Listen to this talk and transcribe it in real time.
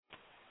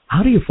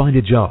How do you find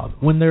a job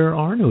when there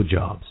are no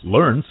jobs?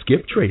 Learn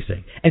skip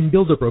tracing and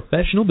build a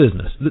professional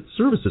business that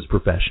services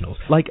professionals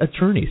like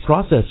attorneys,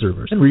 process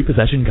servers, and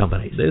repossession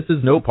companies. This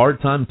is no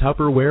part-time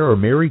Tupperware or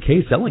Mary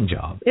Kay selling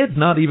job. It's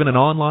not even an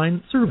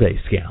online survey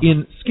scam.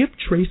 In Skip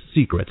Trace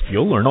Secrets,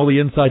 you'll learn all the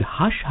inside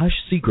hush-hush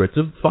secrets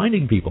of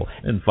finding people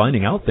and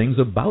finding out things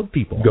about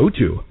people. Go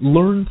to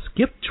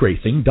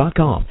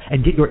LearnSkipTracing.com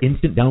and get your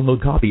instant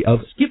download copy of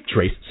Skip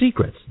Trace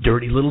Secrets,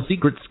 dirty little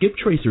secrets skip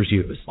tracers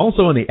use.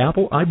 Also in the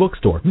Apple iBook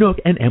Store, Nook,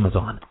 and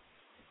Amazon.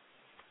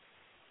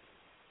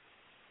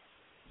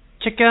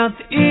 Check out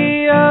the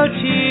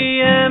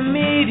EOTM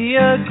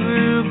Media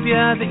Group.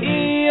 Yeah, the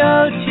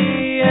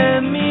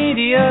EOTM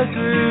Media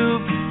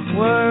Group.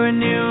 We're a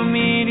new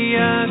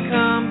media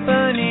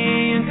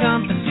company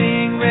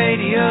encompassing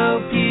radio,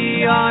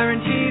 PR,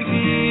 and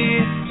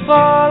TV.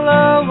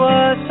 Follow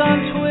us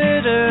on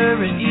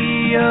Twitter at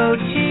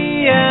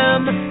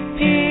EOTM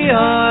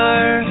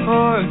PR.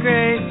 For a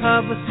great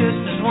publicist,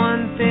 there's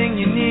one thing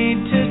you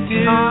need to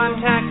do.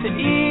 Contact the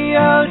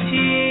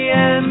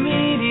EOTM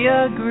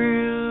Media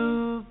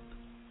Group.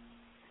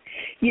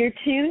 You're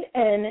tuned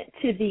in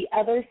to the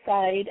other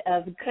side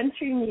of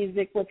country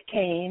music with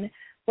Kane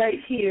right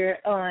here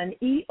on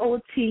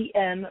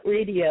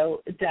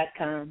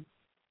EOTMradio.com.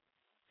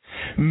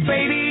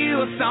 Baby,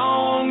 a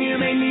song you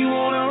make me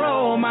wanna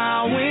roll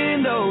my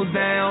windows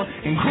down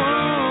and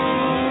cruise.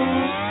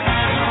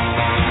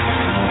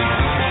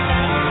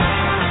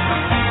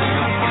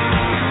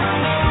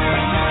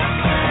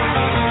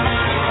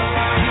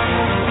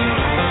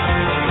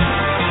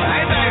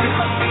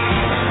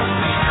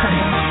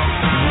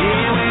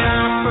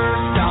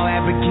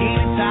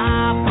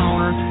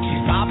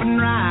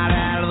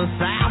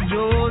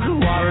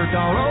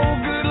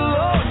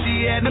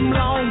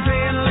 Long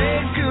tan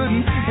legs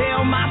couldn't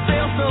help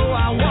myself, so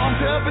I walked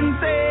up and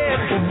said,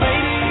 well,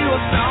 baby, you a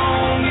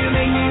song, you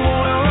make me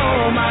wanna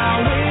roll my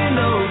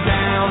windows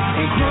down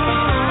and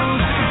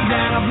cruise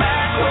down a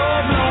back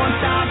road, blowing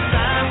stop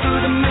signs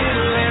through the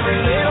middle of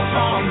every little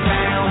farm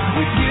town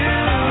with you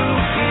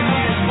in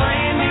this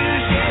brand new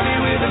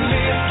Chevy with a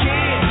lift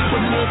kit.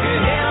 Would look a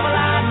hell of a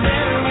lot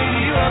better with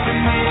you up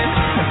in this.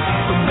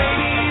 But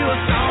baby, you a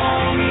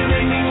song, you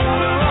make me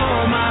wanna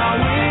roll my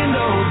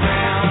windows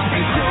down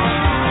and cruise.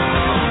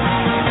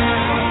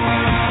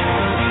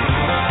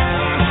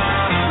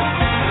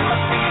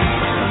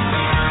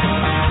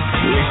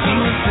 She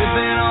was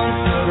sipping on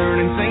Southern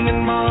and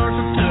singing bars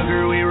of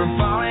Tucker. We were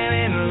falling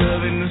in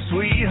love in the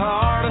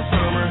sweetheart of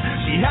summer.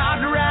 She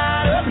hopped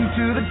right up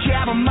into the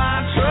cab of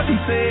my truck and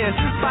said,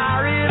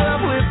 fire it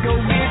up, let's go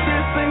get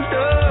this thing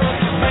stuck.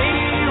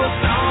 Baby, you a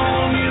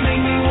song, you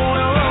make me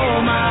wanna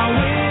roll my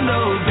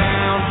windows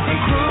down and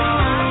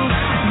cruise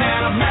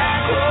down a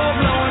back road,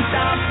 blowing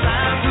stop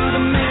signs through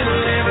the middle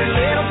of every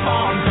little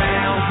farm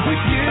town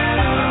with you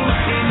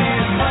in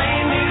this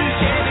brand new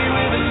Chevy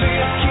with a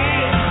lift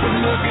kit. Would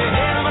look a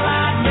hell of a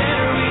lot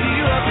better with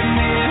you up in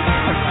this.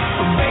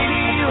 But baby,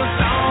 you a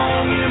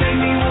song, you make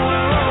me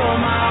wanna roll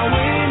my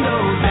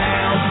windows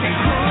down and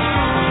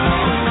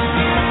cruise.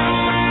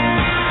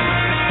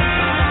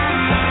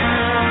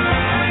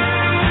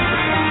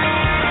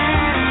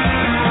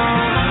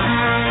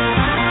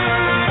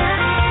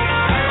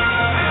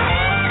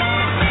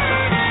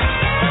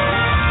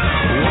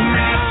 One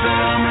night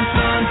summer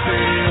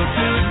sunset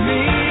took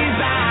me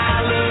by. I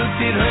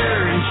looked at her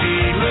and she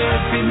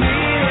looked at me,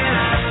 and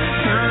I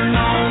turned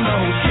on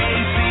those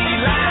KC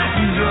lights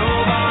and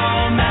drove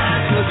all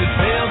night, 'cause it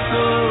felt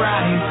so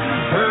right.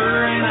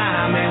 Her and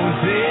I, man, we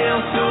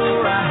felt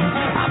so right.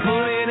 I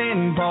put it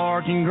in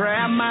park and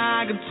grabbed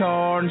my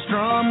guitar and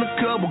strummed a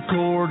couple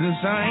chords and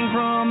sang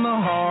from the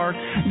heart.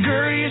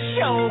 Girl, you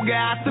sure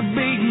got the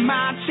beat in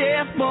my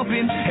chest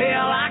bumping.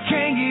 Hell, I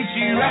can't get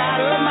you out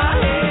of my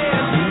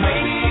head.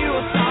 Baby, you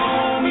a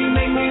song, you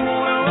make me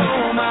wanna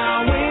roll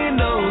my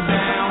windows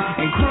down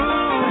and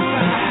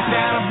cruise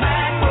down a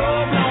back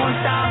road, blowing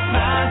stop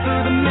signs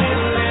through the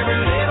middle of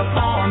every little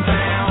farm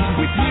town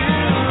with you.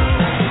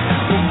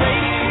 Well,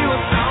 baby, you a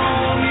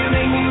song, you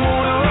make me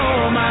wanna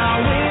roll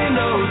my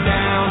windows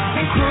down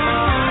and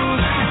cruise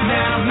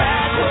down a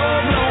back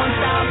road, blowing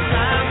stop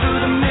signs through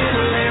the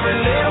middle of every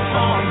little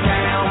farm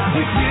town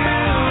with you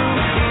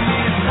in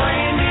this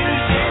brand new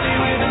Chevy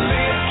with a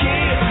lift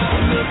kit.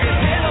 Would look a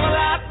hell of a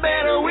lot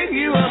better with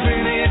you up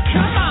in it.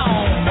 Come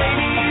on,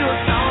 baby, you a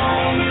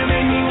song, you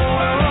make me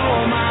wanna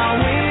roll my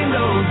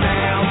windows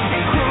down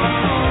and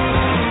cruise.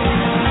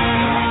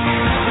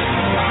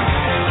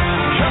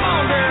 Come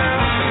on, girl,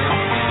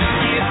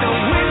 get the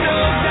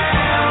windows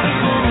down and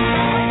cruise.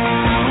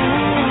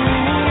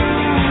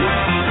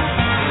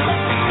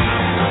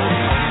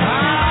 Oh,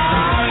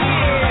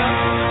 yeah.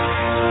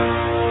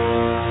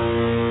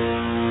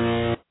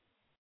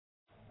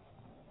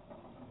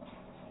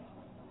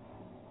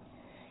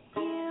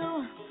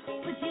 You,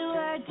 with your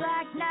words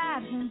like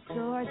knives and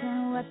swords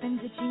and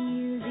weapons that you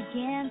use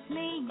against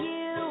me.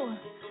 You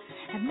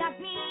have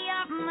knocked me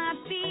off my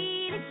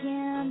feet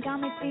again, got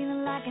me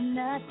feeling like a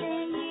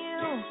nothing.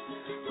 You,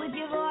 with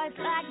your voice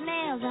like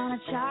nails on a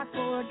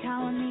chalkboard,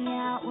 calling me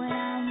out when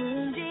I'm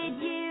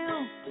wounded. You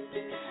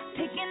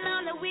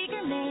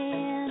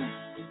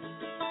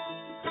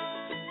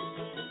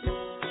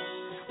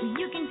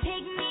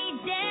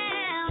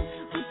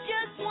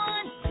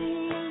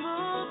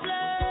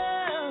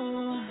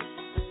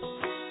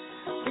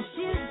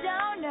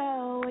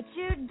what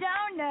you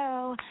don't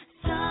know.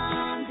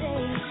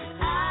 Someday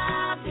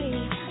I'll be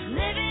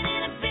living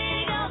in a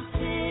big old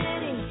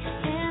city,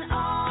 and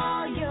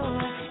all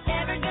you're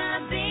ever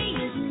gonna be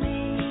is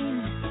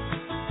me.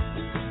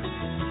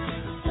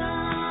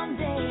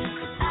 Someday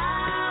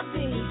I'll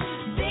be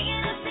big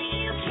enough so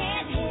you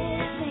can't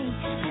hit me,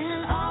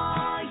 and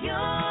all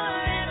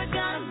you're ever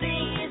gonna be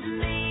is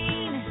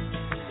mean.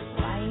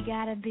 Why you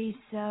gotta be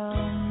so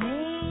mean?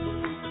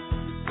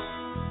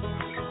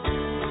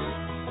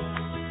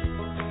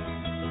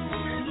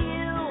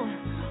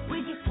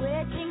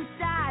 Switching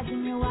sides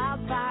and your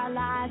wildfire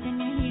lies and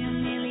your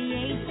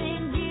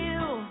humiliation. You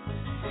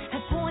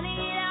have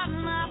pointed out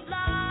my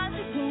flaws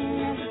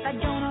again, as if I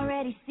don't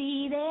already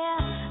see them.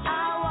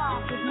 I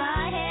walk with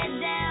my head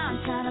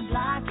down, trying to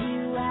block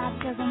you out,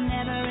 'cause I'll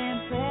never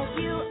impress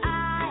you.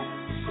 I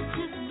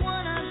just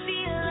wanna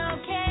feel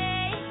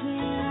okay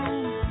again.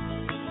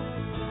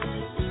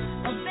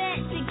 I bet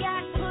you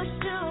got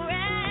pushed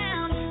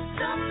around,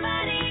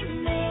 somebody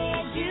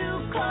made you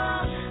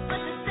call, but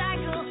the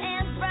cycle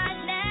ends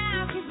right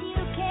now, 'cause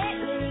you can't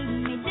lead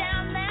me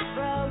down that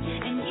road,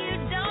 and you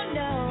don't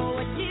know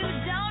what you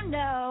don't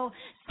know.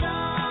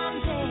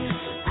 Someday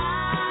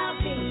I'll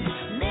be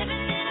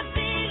living in a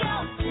big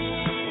old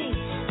city,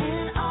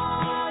 and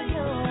all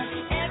you're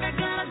ever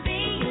gonna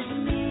be is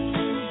me.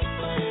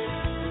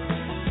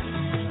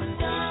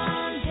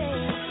 Someday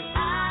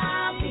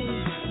I'll be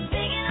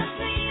big enough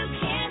so you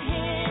can't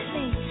hit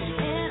me,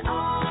 and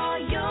all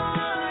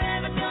you're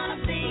ever gonna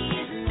be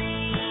is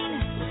mean.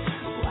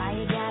 Why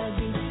you gotta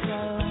be so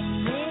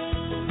mean?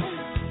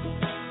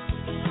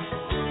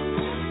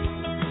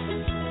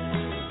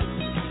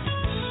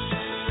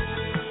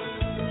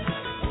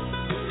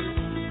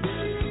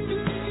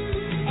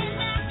 And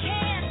I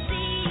can't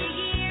see you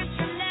years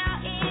from now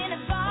in a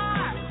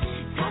bar,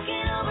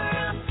 talking over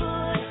a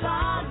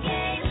football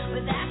game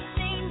with that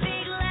same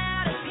big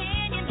loud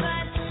opinion,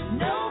 but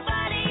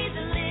nobody's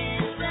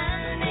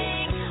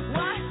listening.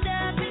 Washed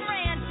up and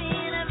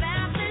ranting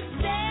about the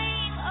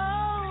same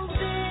old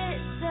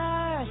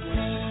bitter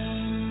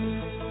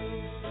thing.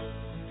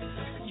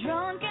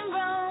 Drunk and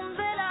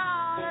rumbling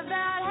on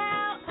about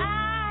how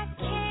I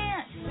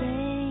can't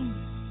sing,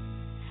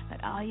 but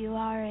all you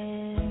are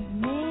is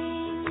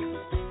mean.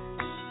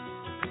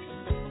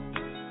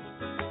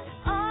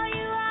 All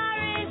you are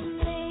is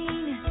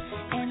mean,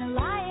 and a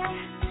liar,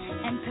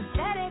 and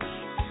pathetic,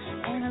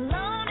 and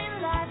alone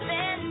in life,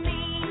 and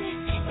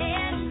mean,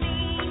 and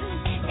mean,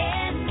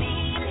 and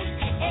mean,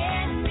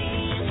 and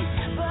mean.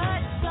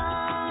 But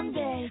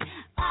someday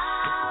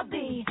I'll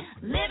be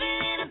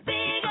living in a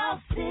big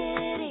old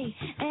city,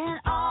 and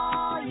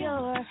all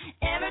you're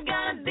ever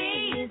gonna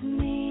be is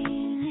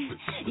mean.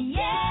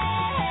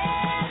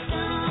 Yeah,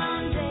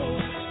 someday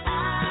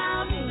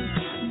I'll be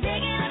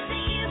big enough so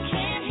you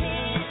can't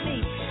hit me,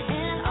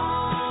 and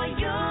all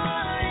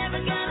you're ever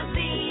gonna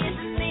be is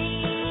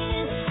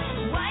mean.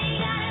 Why you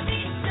gotta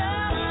be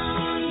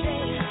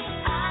someday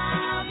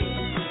I'll be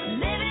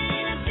living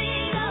in a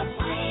big old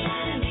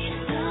city,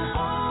 and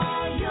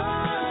all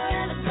you're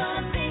ever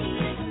gonna be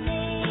is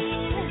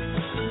mean.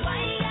 Why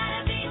you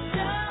gotta be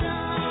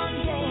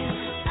someday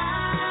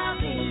I'll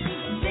be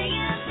big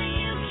enough so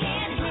you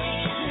can't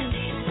hit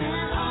me,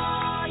 and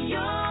all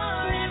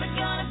you're ever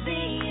gonna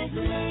be is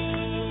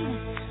mean.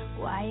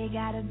 Why you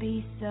gotta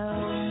be so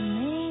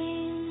mean?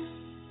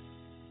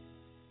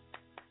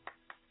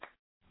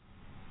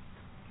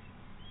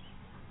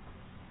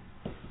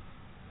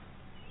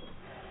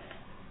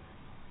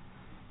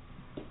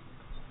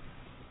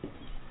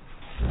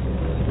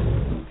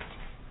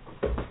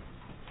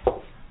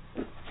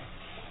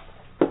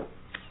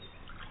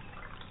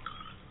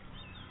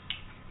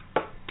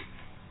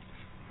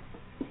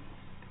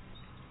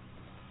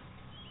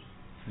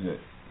 Is it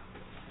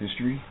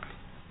history?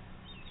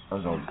 I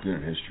was always good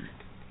at history.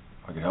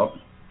 I could help.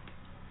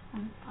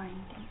 I'm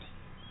fine, thanks.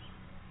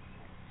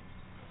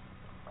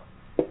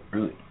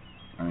 Really?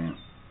 I mean,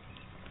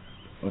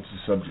 what's the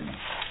subject?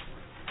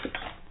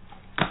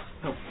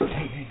 Oh,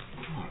 hey,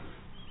 come on.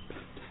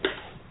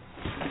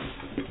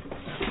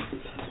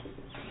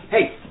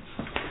 Hey!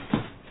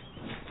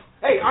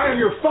 Hey, I am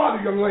your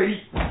father, young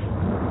lady!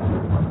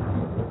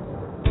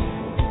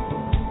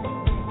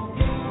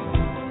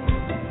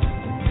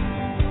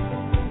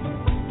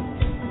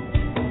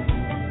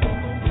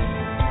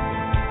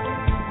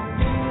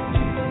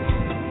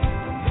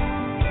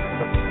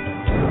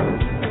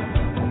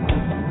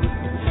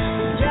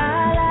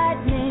 Dry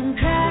lightning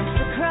cracks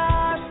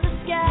across the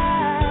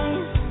sky.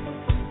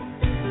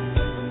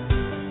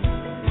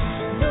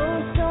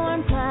 Those storm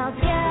clouds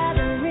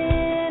gather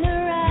in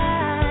her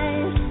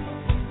eyes.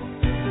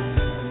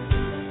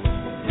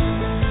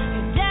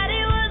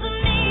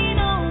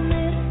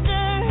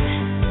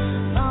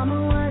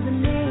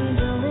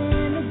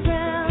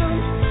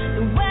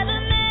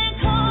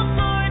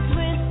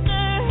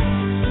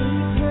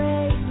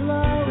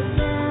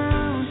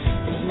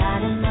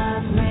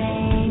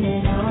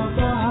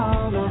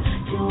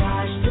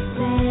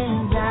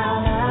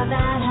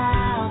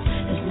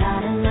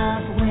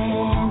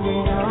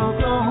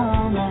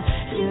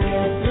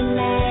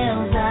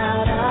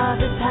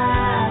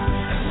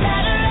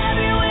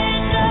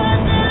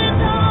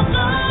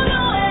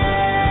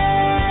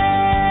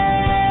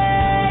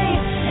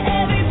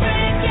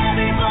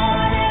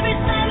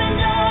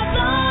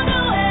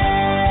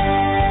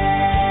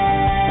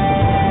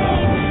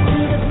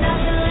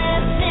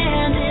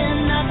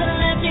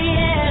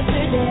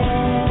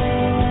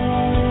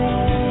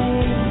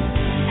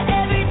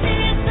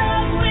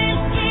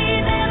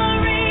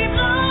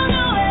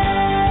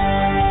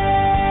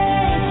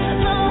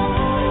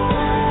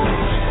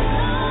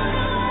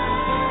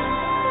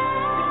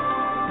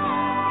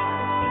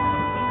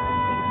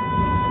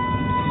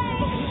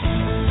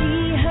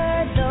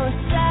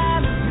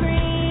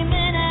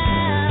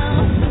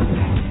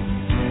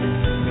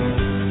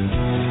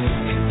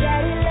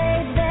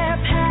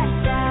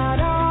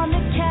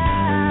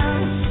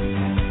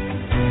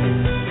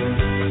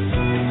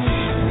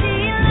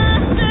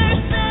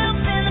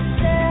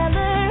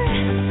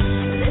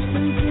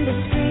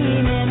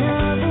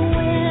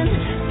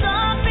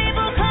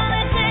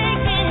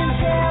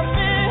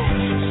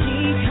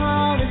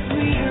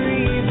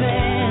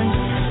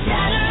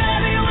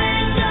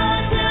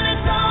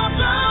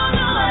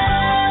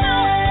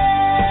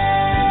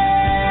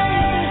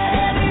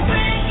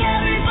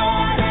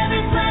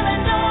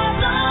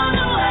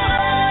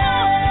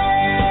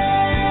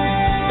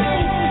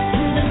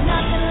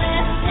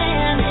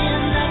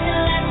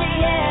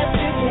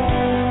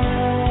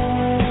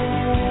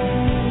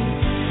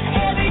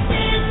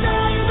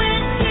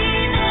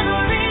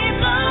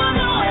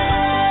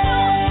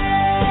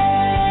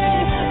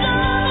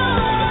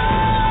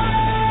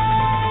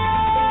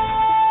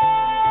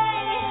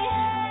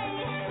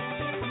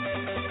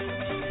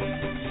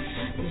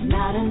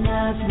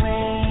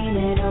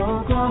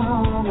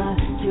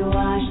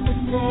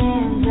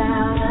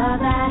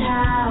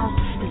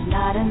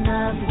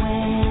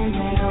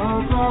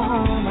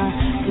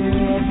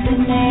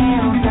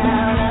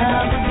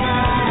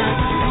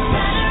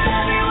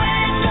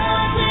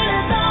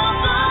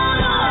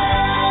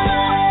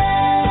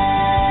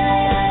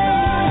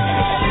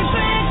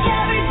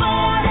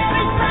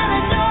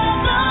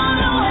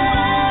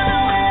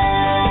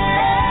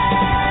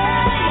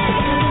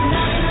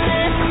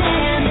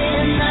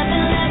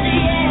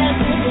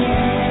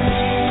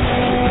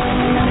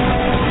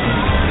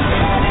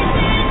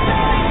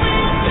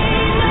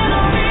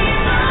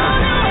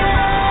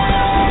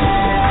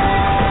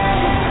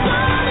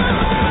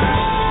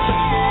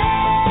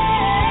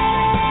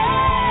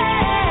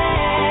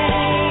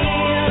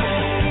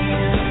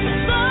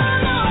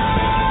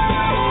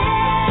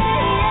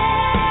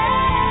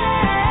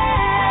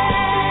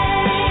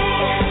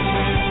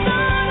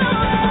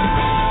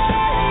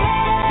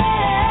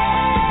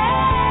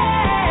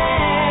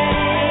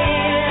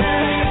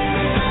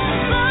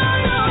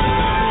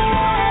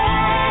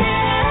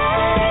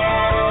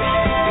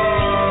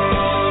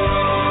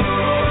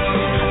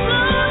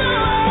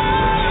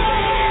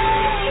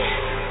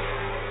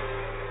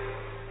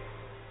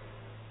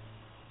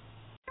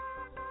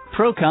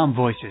 Procom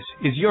Voices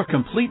is your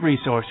complete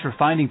resource for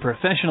finding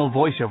professional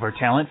voiceover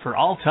talent for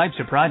all types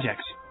of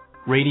projects.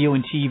 Radio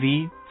and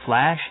TV,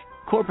 flash,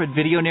 corporate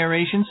video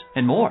narrations,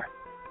 and more.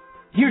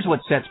 Here's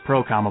what sets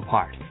Procom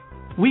apart.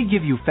 We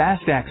give you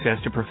fast access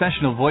to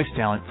professional voice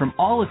talent from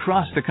all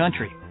across the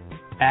country.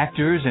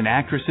 Actors and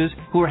actresses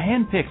who are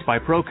handpicked by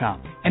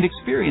Procom and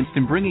experienced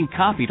in bringing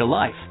copy to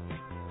life.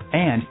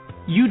 And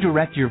you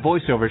direct your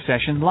voiceover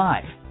session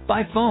live,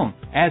 by phone,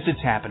 as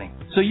it's happening,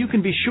 so you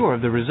can be sure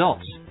of the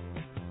results.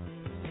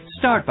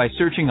 Start by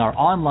searching our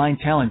online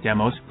talent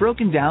demos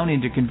broken down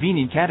into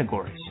convenient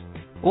categories.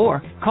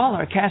 Or call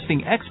our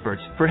casting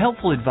experts for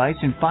helpful advice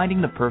in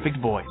finding the perfect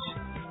voice.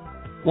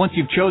 Once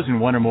you've chosen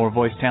one or more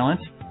voice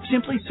talents,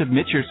 simply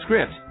submit your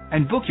script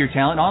and book your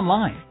talent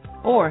online.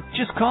 Or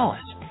just call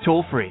us,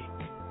 toll-free.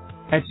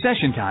 At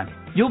session time,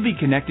 you'll be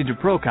connected to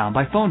Procom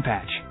by phone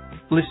patch.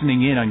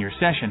 Listening in on your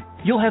session,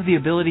 you'll have the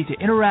ability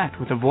to interact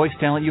with the voice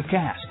talent you've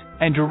cast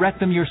and direct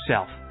them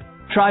yourself.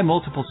 Try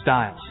multiple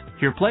styles,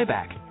 hear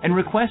playback, and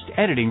request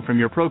editing from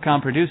your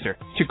Procom producer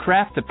to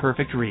craft the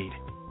perfect read.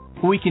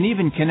 We can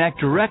even connect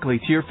directly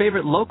to your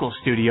favorite local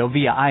studio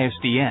via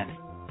ISDN.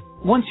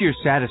 Once you're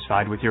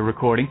satisfied with your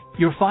recording,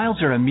 your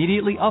files are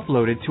immediately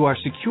uploaded to our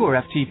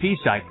secure FTP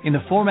site in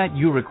the format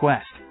you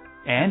request,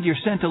 and you're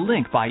sent a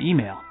link by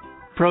email.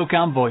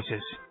 Procom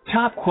Voices,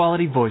 top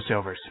quality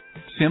voiceovers.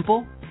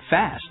 Simple,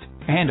 fast,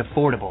 and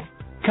affordable.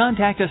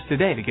 Contact us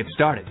today to get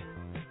started.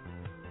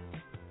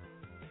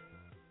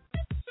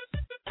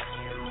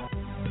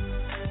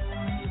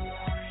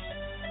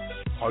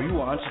 Are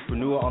you an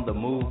entrepreneur on the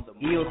move?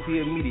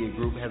 EOTM Media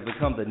Group has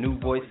become the new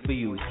voice for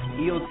you.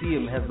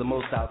 EOTM has the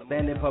most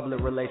outstanding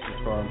public relations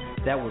firm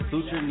that will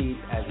suit your needs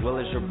as well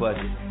as your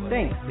budget.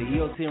 Thanks to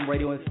EOTM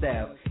Radio and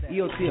staff,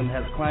 EOTM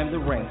has climbed the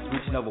ranks,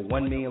 reaching over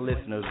 1 million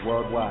listeners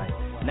worldwide.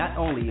 Not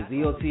only is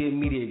EOTM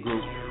Media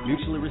Group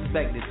mutually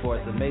respected for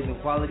its amazing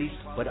quality,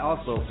 but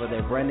also for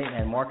their branding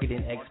and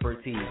marketing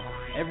expertise.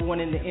 Everyone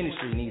in the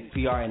industry needs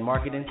PR and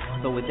marketing,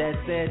 so with that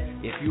said,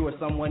 if you or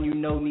someone you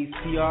know needs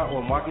PR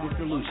or marketing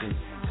solutions,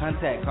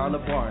 contact Carla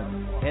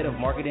Barnes, Head of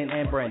Marketing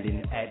and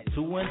Branding at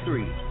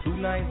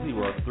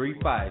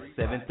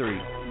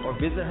 213-290-3573 or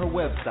visit her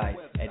website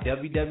at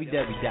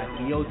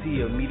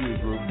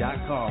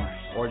www.eotmmediagroup.com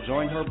or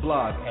join her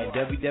blog at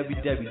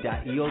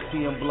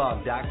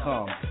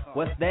www.eotmblog.com.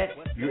 What's that?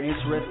 You're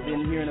interested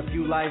in hearing a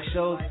few live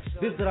shows?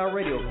 Visit our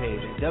radio page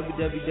at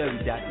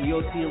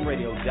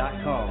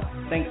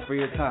www.eotmradio.com. Thanks for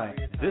your time.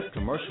 This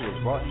commercial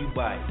is brought to you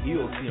by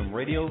EOTM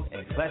Radio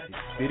and Classic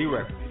City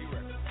Records.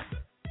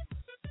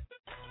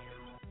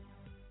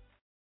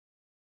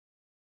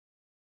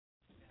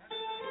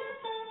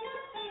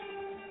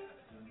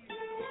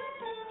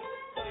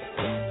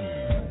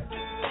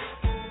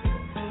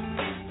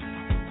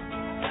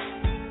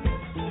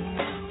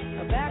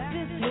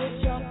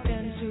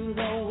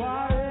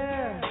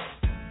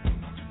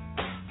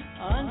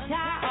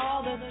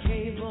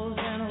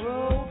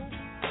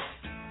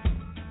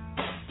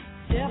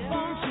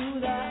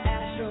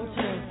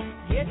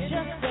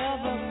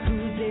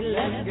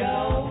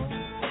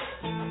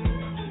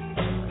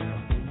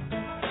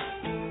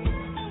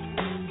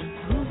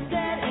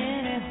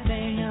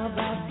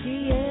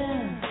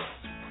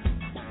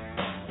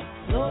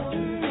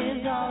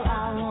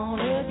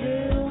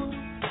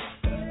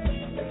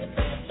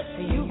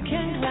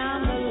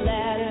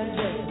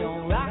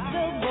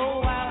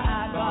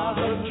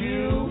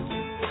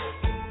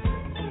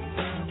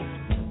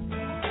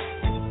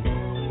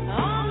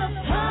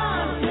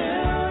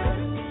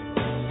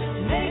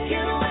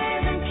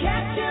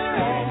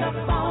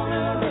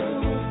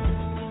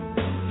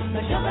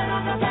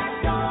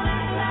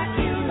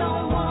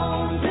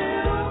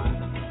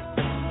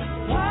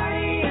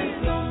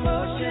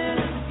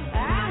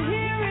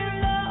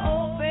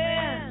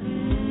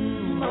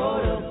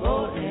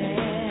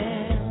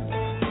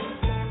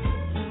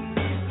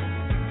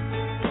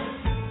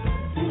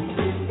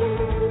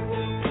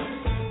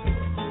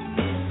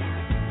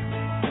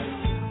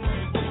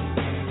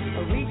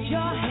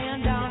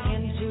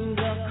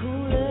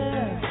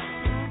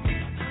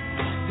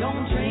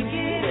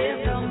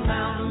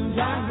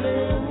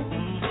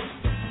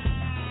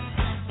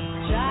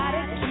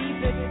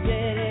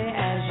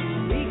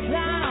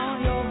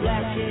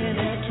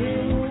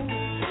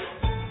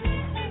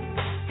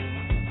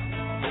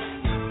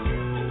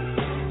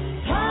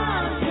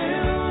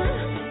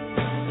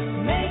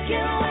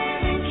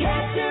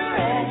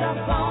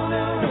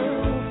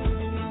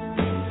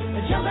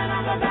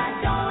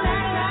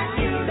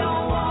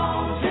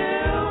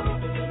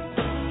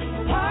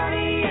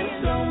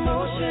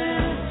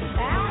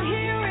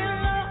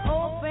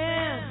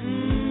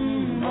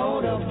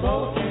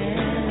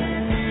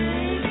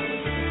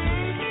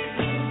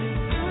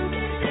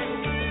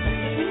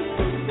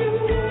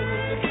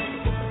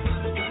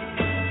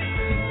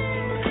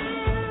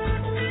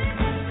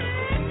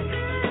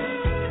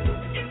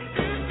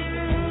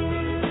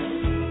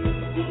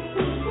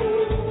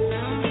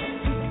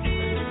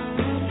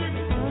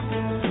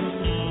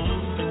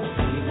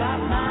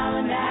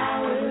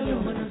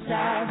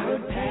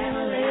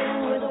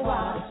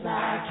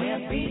 Can't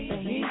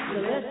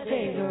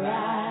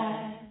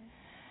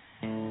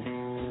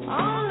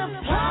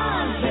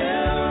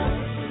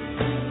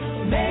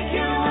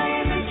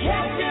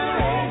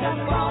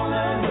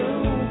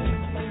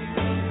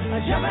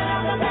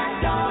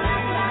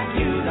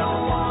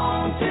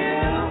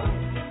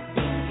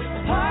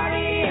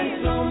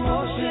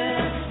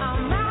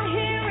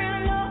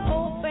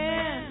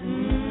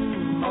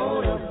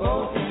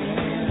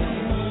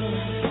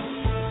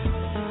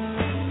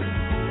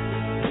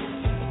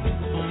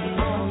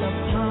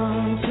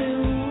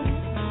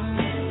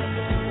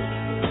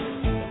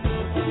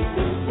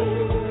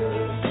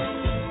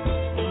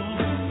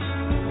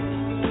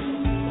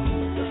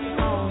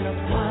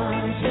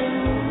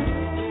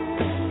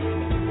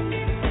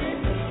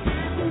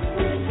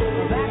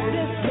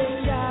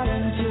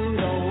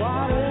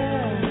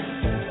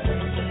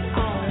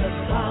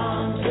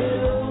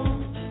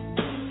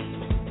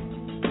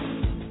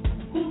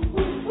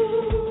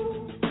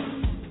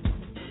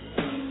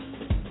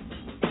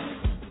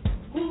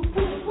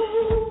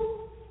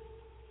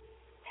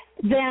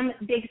Them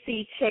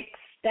Dixie Chicks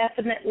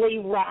definitely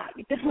rock,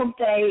 don't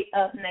they?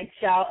 Up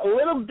next, y'all, a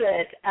little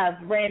bit of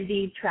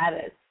Randy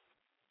Travis,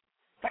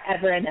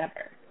 Forever and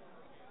Ever.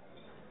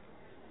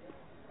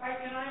 All right,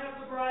 can I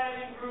have the bride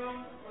and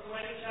groom for the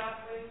wedding shot,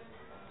 please?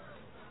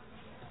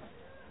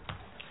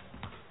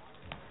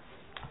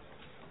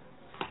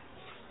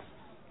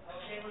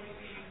 Okay, let me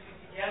see you two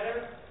together.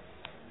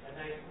 A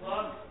nice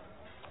look.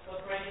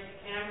 Look right at the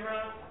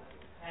camera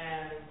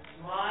and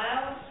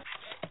smile.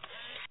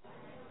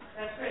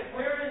 That's great.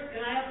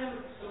 Can I have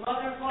the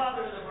mother and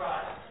father of the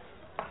bride?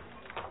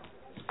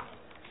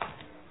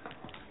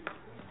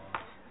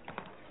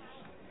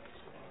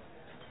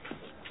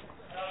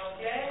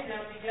 Okay,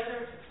 now together,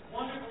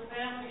 wonderful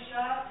family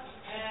shot,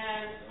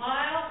 and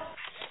smile.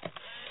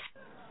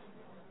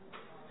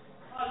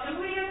 Can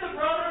we get the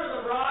brother of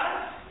the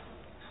bride?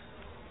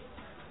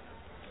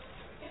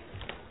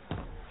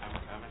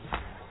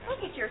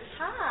 Look at your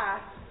tie.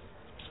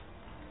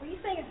 Will you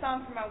sing a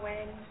song for my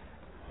wedding?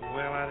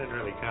 Well, I didn't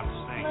really come to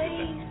sing.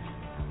 Please.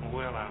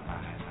 Well, I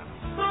might.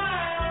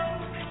 Smile.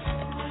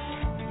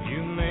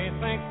 You may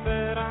think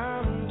that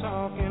I'm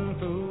talking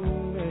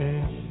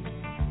foolish.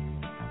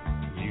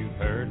 You've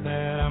heard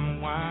that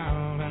I'm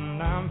wild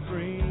and I'm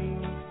free.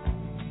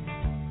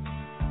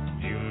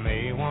 You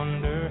may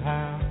wonder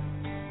how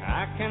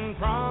I can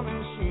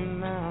promise you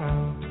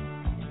now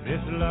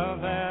this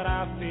love that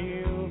I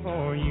feel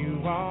for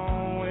you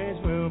always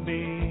will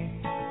be.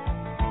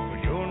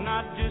 But you're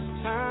not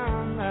just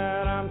time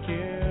that I'm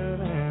kidding.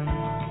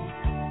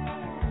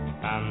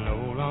 I'm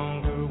no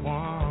longer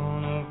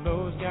one of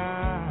those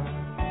guys.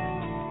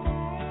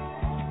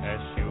 As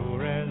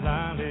sure as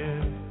I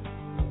live,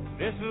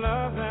 this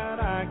love that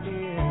I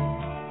give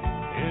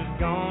is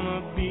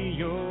gonna be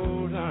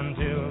yours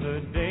until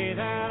the day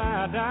that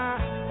I die.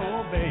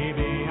 Oh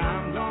baby,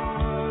 I'm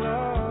gonna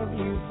love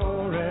you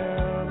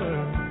forever,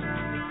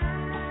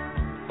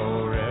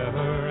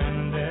 forever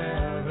and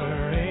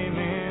ever,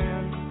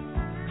 amen.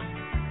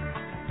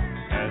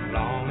 As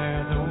long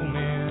as old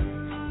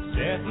men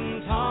sit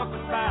and talk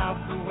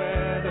about the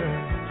weather,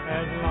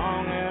 as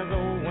long as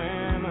old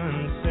women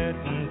sit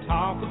and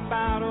talk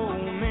about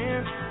old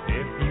men.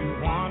 If you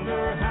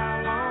wonder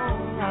how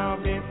long I'll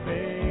be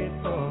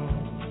faithful,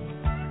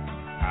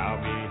 I'll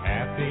be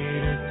happy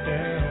to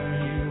tell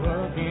you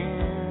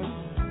again.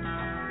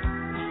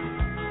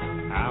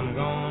 I'm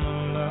gonna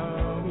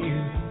love you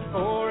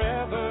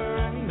forever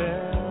and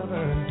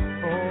ever,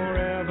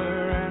 forever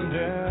and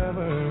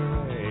ever,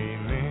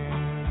 amen.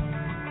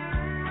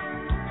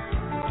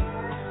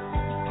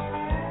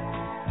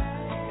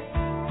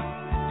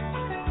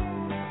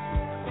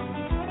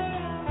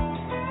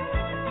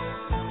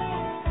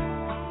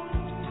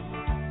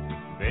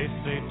 They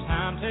say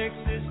time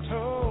takes its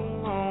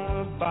toll on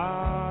the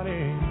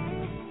body,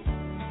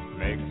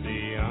 makes the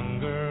young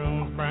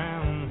girl's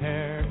brown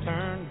hair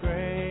turn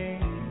gray.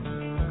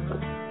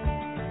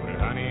 But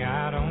honey,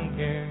 I don't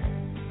care,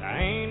 I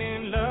ain't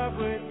in love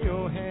with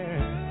your hair.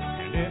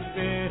 And if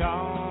it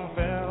all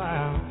fell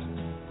out,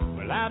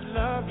 well, I'd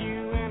love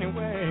you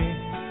anyway.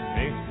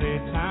 They say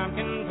time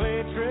can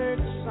play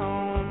tricks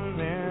on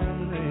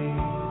memory,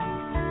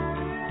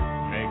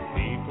 make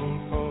people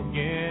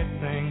forget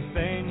things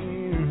they knew.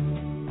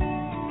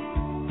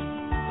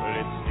 Well,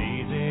 it's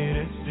easy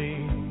to see,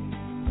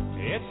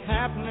 it's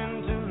happening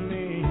to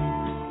me.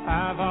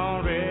 I've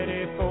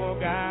already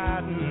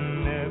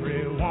forgotten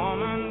every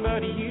woman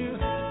but you.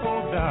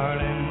 Oh,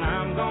 darling,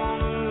 I'm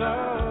gonna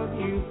love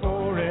you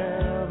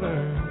forever,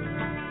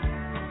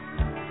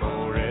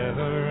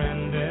 forever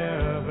and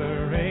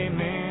ever,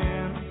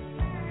 amen.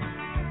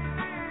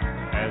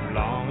 As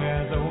long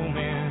as old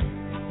men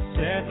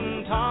sit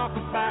and talk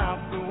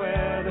about the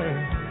weather,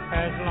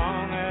 as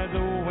long as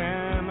old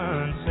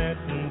women sit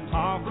and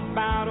talk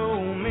about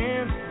old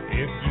men.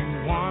 If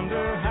you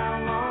wonder how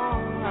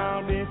long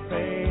I'll be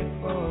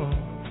faithful,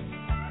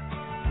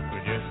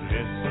 well, just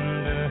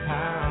listen to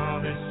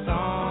how this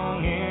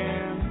song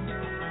ends.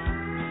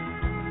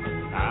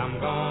 I'm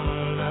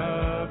gonna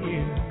love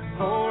you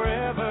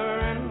forever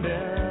and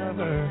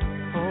ever,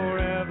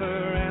 forever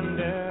and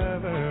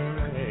ever,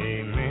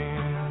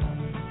 amen.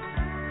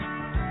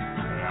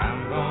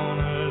 I'm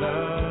gonna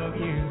love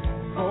you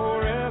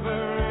forever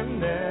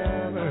and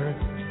ever,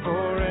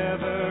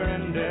 forever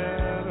and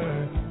ever,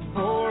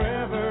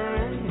 forever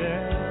and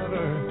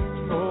ever,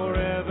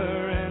 forever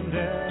and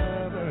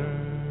ever,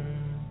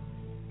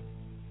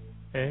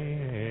 amen.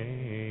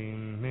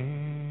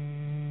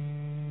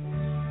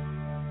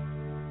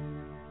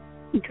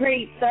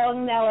 Great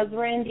song. That was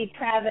Randy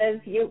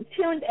Travis. You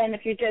tuned in.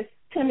 If you're just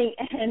tuning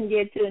in,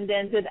 you're tuned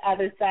in to the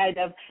other side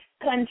of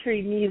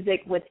country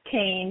music with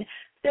Kane.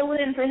 Filling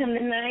in for him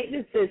tonight.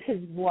 This is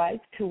his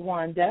wife,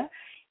 Tawanda.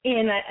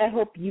 And I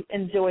hope you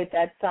enjoyed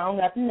that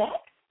song. Up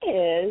next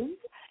is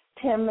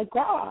Tim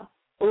McGraw,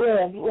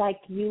 Live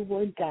Like You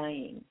Were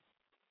Dying.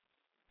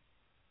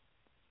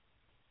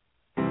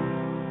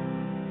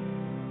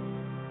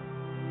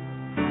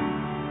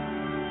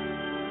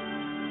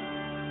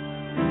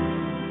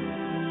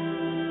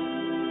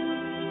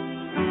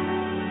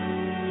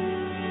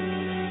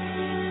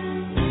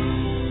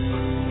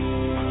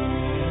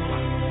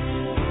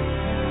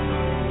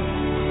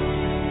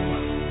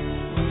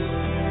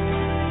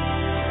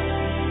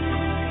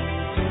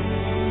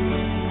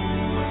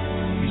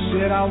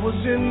 I was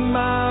in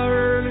my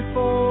early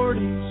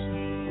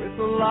 40s with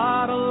a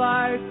lot of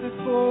life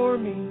before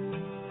me,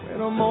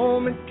 when a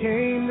moment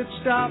came that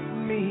stopped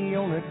me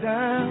on a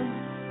dime.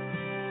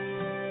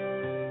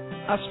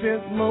 I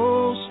spent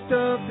most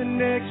of the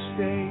next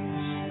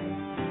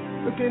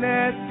days looking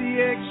at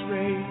the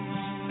x-rays,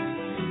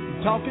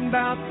 talking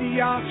about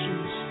the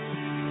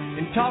options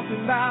and talking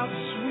about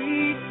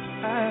sweet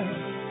time.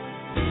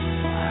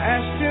 I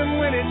asked him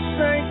when it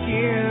sank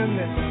in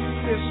that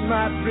this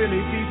might really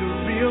be the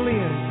real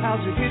end. How's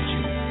it hit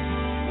you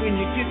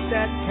when you get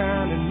that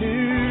kind of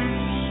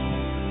news?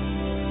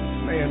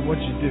 Man,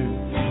 what you do?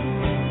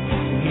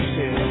 And he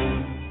said,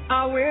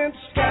 I went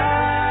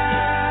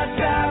skydiving,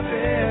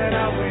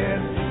 I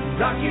went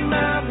Rocky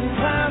Mountain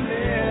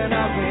climbing,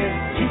 I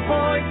went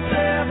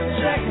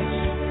 2.7 seconds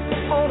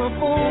on a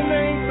full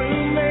name Fu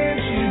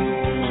Manchu,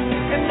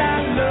 and I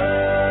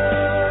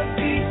looked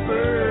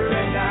deeper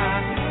and I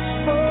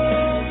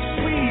spoke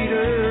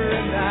sweeter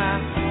and I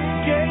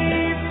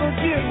gave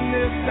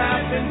forgiveness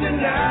I've been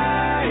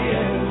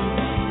denying.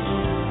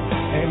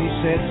 And he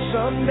said,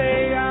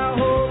 someday I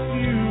hope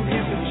you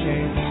get the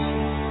chance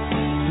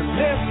to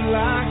live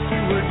like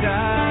you were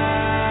dying.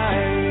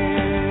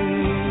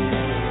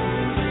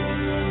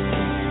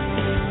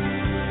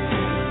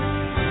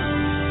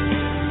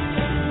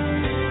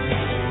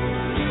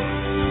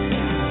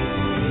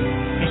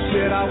 He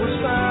said I was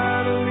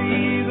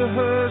finally the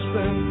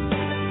husband,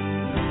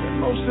 but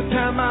most of the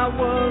time I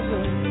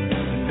wasn't.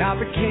 And I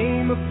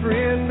became a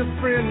friend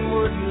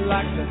wouldn't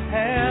like to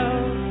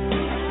have.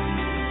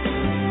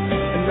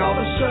 And all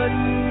of a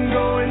sudden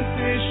going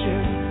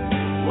fishing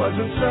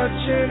wasn't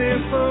such an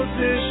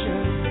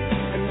imposition.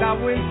 And I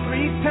went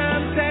 3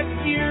 times that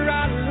year,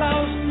 I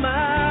lost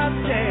my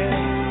dad.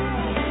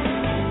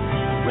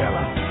 Well,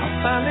 I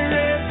finally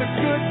read the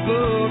good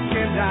book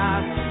and I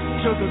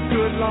took a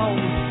good long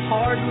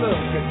hard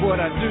look at what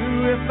I'd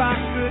do if I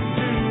could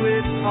do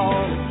it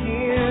all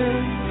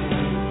again.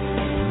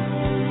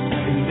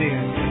 And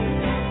then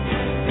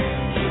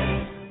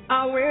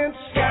I went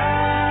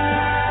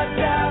skydiving,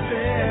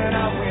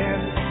 I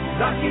went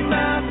Rocky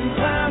Mountain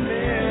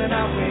climbing,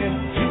 I went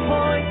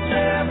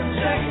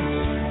 2.7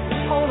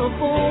 seconds on a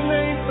full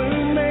name Fu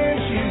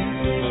Manchu,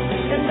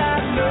 and I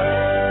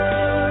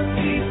looked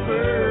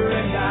deeper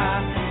and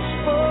I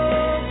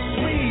spoke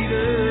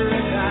sweeter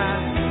and I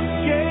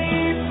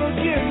gave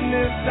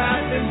forgiveness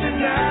I've been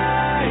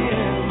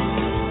denying.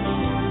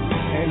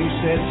 And he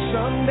said,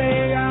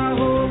 someday I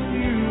hope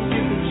you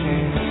get the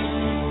chance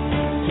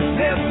to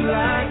live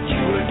like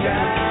you were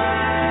dying.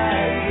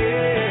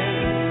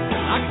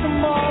 Like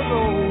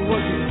tomorrow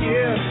was a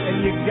gift and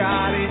you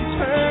got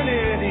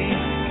eternity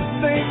to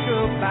think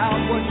about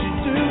what you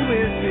do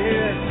with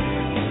it.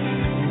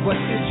 What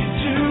did you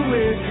do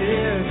with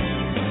it?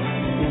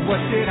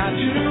 What did I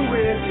do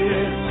with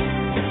it?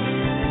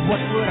 What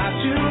would I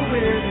do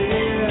with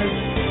it?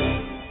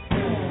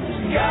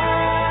 Skydiving,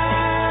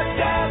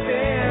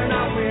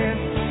 I went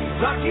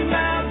Rocky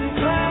Mountain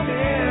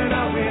climbing,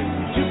 I went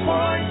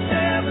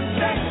 2.7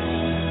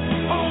 seconds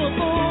on a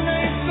full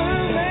name Fu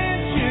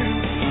Manchu,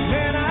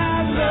 and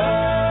I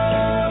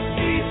looked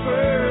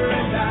deeper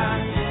and I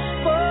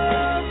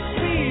spoke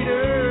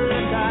sweeter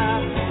and I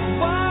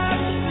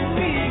watched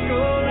the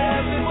eagle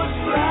as it was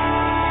flying.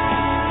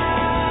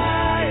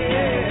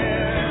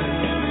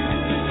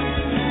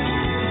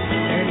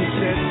 And he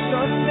said,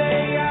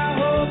 someday I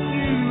hope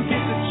you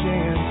get the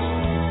chance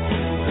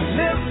to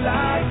live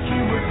like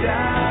you were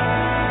dying.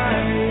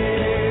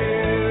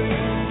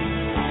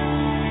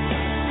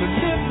 To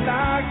live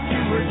like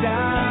you were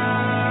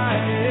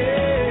dying.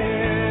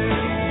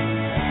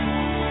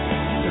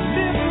 To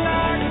live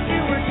like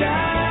you were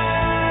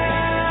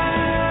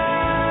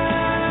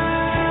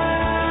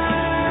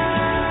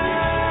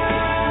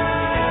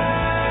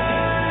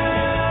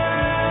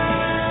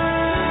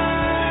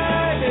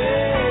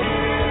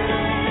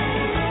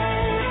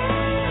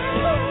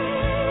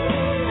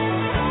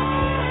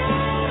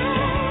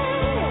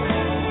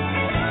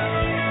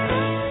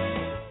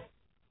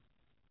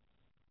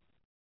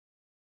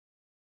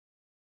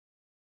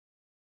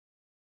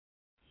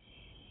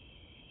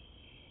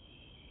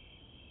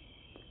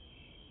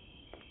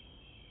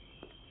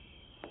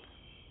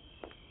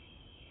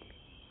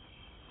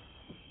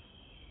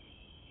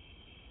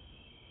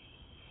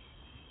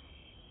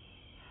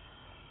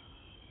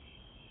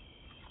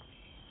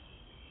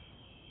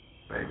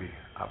Baby,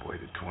 I've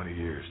waited 20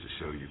 years to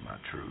show you my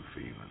true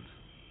feelings.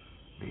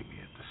 Meet me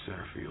at the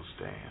Centerfield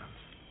stands,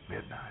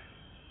 midnight.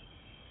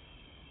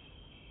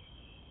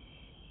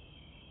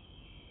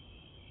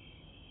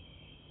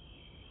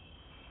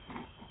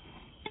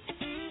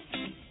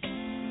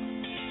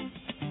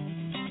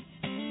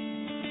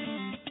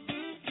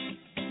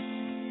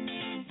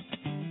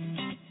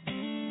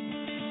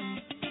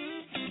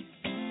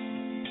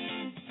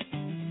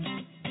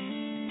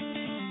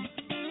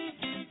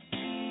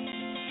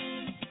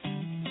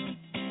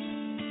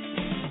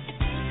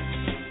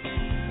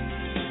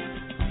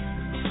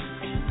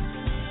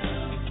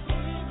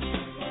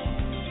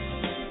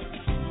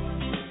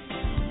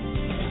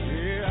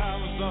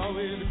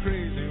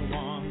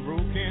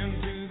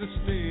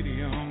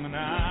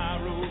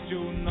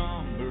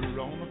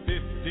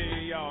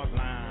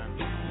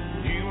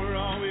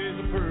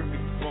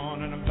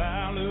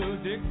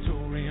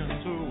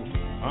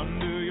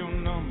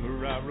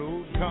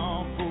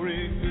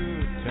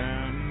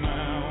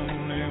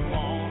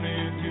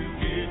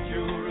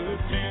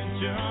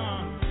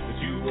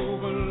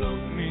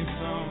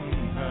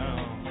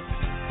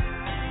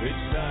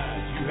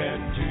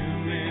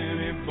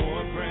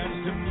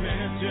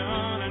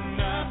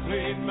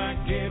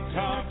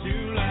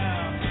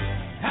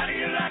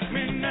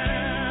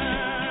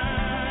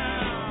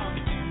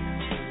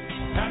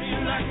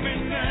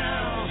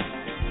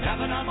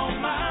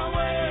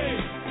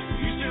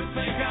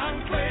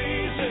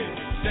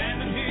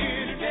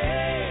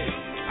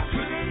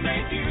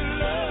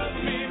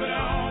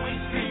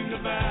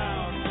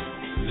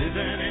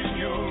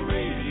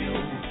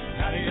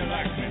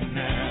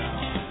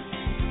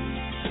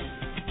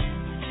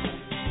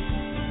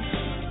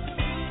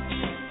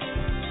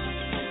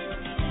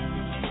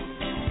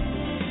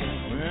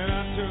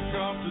 took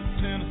off to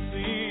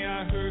Tennessee,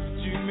 I heard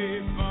that you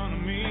made fun of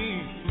me.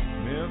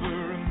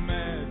 Never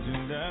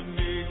imagined I'd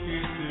make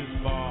it this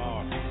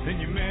far.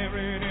 Then you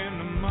married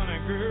into money,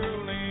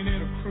 girl. Ain't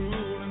it a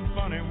cruel and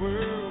funny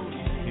world?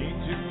 He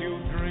took your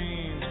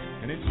dreams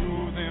and he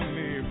tore them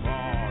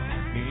apart.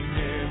 He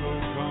never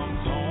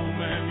comes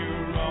home and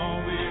you're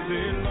always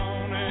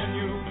alone, and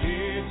your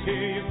kids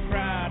hear you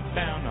cry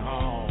down the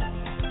hall.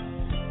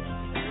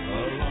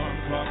 Alarm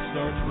clock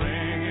starts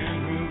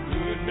ringing, who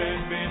could that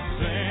be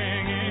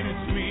singing?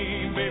 It's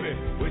me, baby,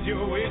 with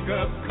your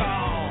wake-up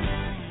call.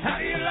 How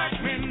do you like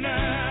me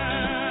now?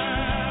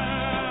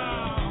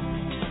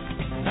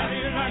 How do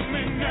you like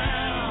me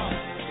now?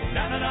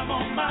 Now that I'm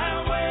on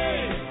my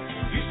way,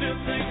 you still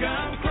think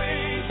I'm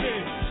crazy,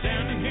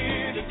 standing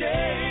here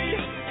today.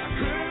 I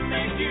couldn't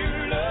make you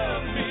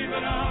love me,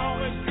 but I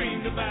always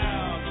dreamed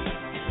about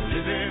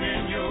living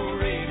in your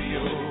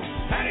radio.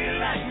 How do you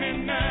like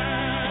me now?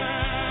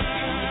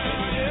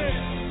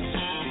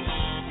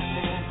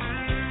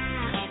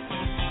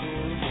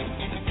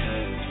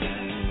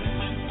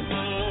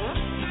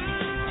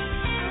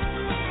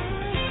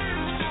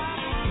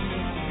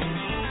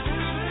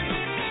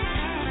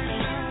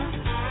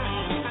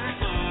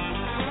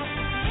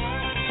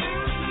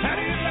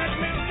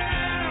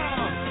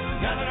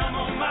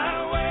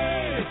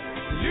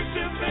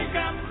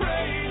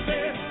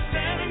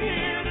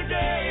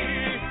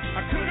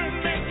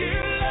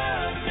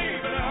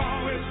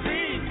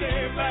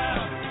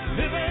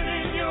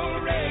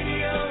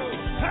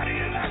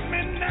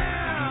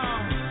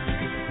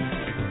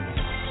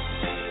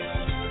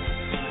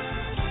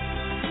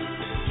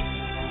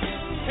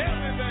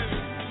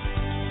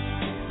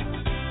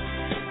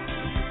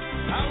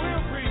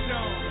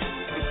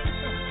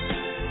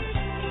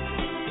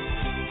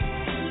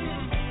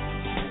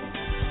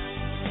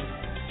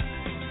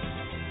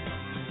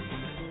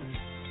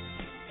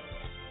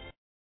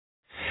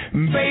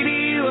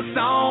 Baby, you a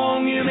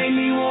song, you make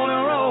me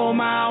wanna roll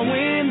my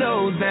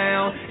windows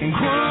down and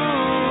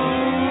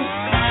cruise.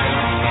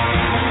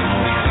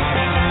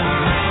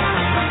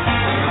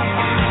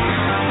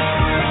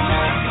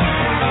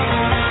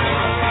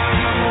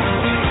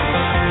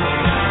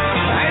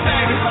 Hey,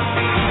 baby.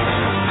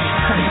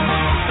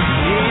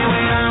 Yeah,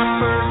 when I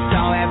first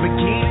saw that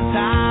bikini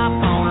top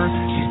on her,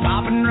 she's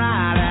popping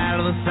right out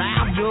of the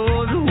South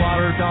Georgia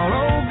waters. All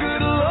oh,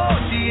 good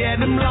Lord, she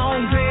had them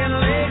long tan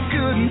legs,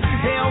 couldn't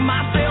help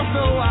myself,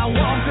 so I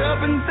walked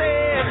up and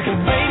said, well,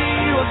 baby,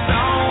 you a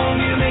song,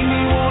 you make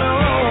me wanna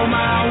roll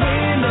my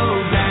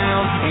windows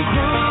down and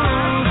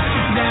cruise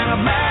down a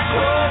back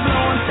road,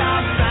 blowing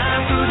stop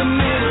signs through the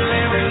middle of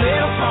every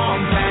little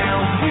farm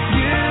town with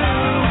you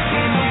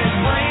in this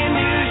brand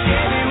new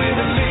Chevy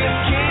with a lift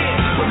kit.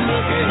 Would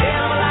look a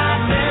hell of a lot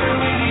better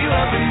with you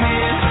up in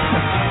this.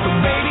 So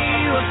baby,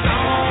 you a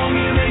song,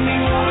 you make me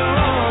wanna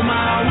roll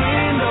my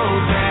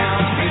windows down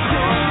and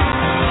cruise.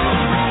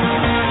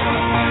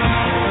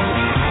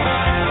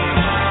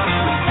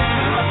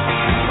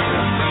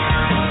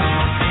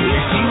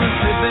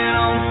 Sipping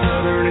on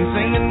Southern and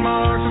singing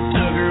bars of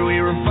Tugger.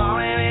 We were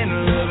falling in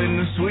love in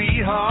the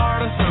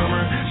sweetheart of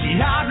summer. She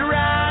hopped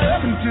right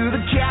up into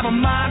the cab of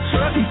my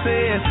truck and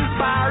said,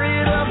 fire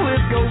it up,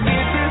 let's go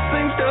get this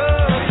thing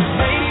stuck.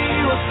 Baby,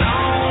 you a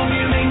song,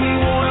 you make me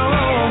wanna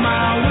roll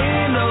my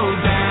windows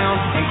down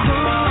and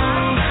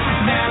cruise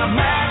down a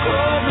back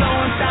road,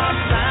 blowing stop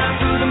signs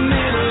through the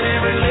middle of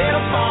every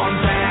little farm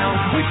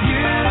town with you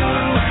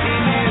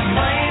in this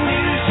brand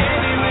new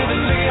Chevy with a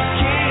lift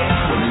kit.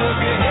 Would look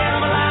a hell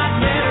of a lot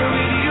better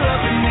with you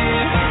up in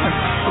this.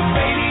 So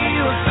baby,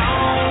 you a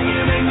song,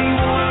 you make me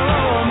wanna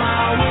roll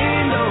my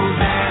windows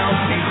down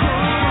and cruise.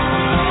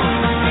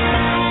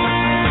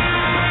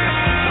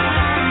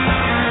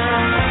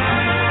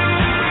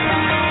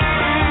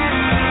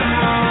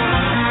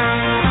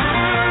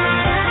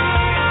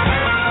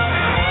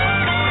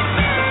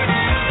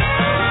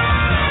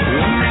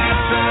 When that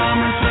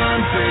summer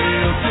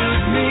sunset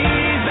took me,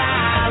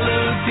 I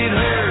looked at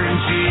her and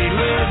she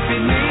looked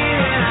at me,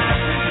 and I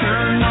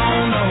turned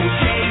on those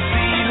KC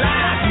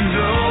lights and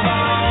drove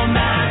all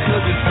night,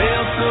 'cause it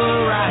felt so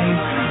right.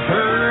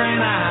 Her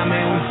and I,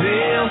 man, we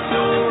felt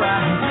so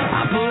right.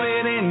 I put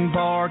it in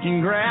park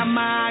and grabbed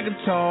my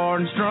guitar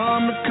and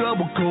strummed a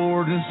couple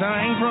chords and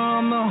sang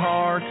from the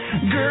heart.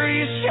 Girl,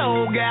 you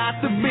sure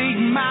got the beat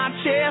in my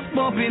chest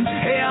bumping.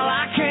 Hell,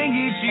 I can't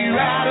get you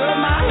out of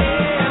my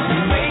head.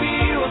 Baby,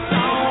 you a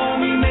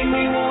song, you make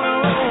me wanna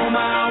roll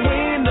my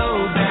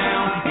windows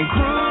down and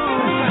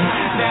cruise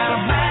down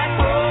a back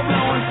road,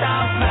 blowing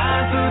stop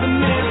signs through the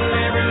middle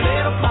of every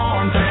little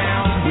farm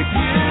town with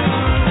you.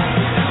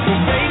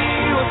 Well, baby,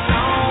 you a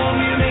song,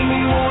 you make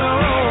me wanna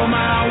roll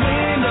my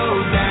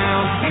windows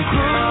down and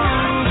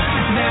cruise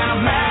down a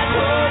back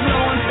road,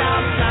 blowing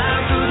stop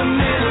signs through the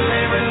middle of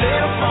every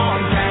little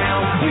farm town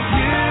with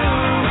you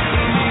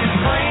in this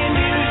brand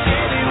new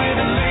Chevy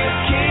with a lift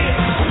kit.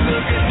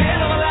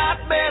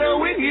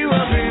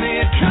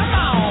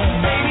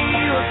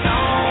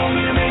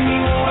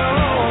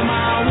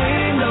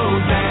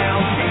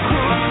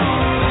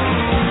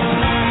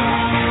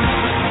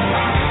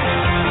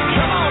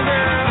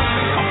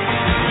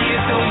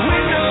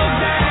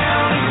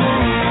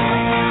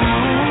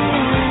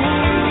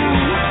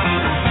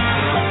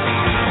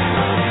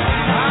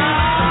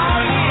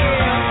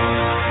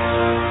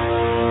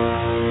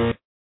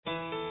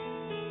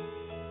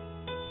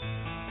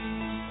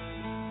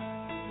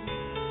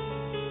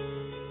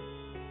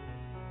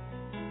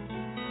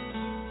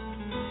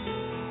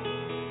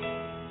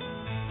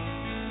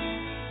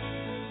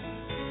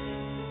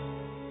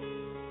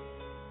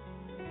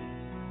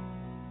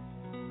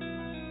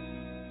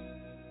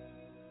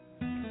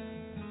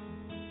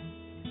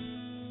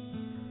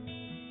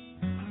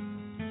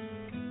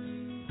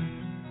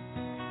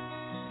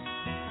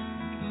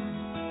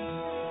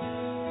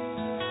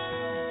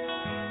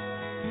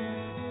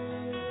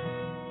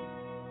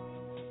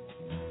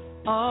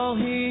 All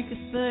he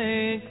could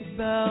think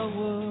about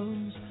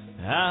was,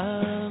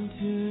 I'm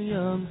too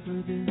young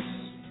for this.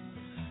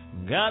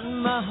 Got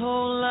my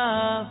whole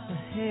life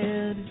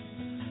ahead.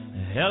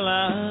 Hell,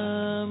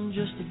 I'm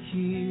just a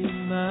kid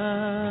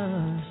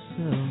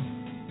myself.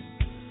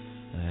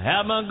 How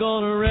am I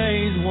gonna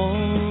raise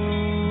one?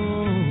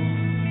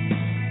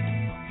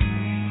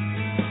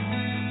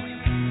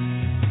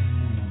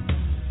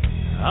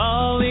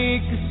 All he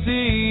could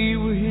see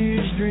were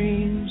his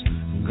dreams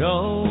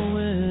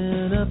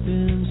going up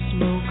in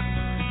smoke.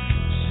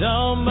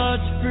 So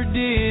much for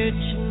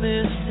ditching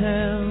this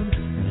town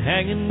and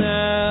hanging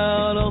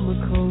out on the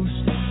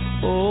coast.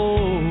 Oh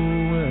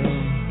well,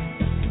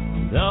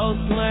 those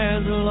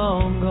plans are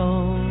long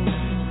gone.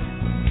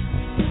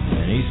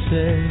 And he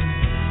said,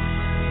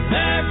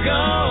 there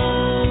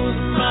goes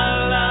my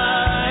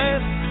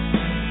life.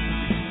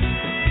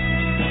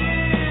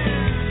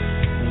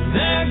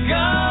 There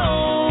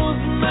goes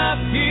my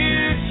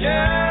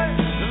future,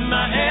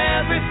 my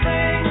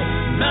everything.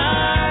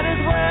 Might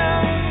as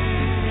well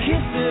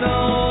kiss it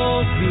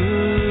all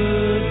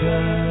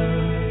goodbye.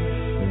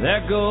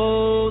 There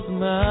goes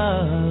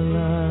my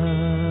life.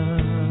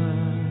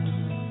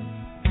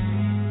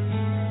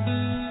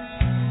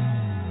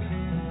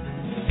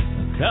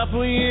 A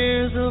couple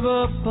years of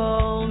up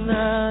all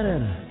night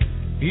and a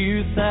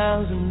few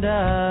thousand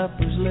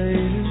diapers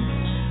later.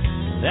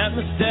 That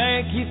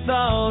mistake he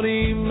thought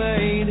he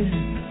made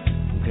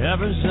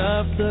covers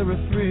up the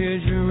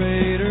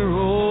refrigerator.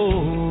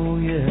 Oh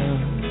yeah,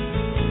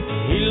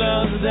 he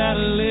loves that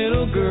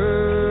little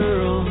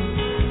girl.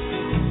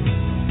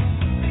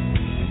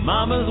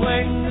 Mama's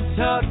waiting to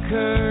tuck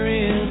her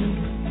in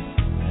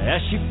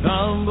as she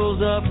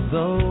fumbles up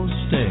those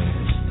stairs.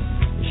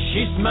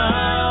 She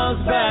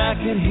smiles back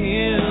at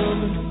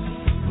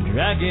him,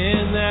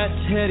 dragging that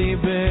teddy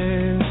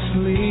bear.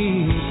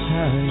 Sleep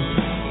tight,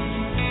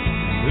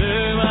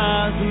 blue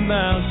eyes and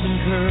bouncing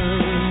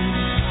curves.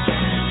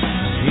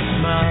 He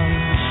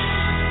smiles.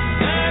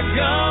 There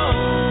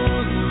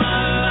goes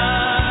my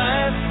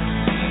life.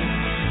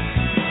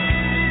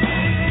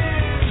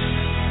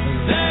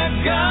 There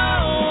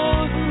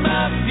goes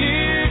my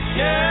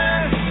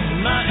future,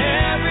 my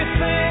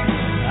everything.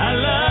 I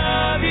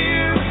love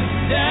you,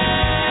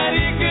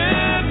 Daddy.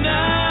 Good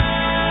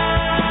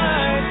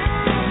night.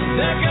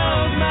 There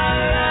goes my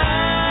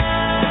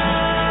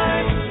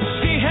life.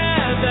 She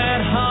had that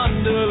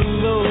Honda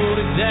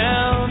loaded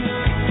down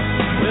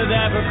with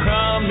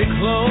Abercrombie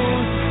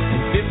clothes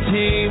and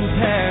 15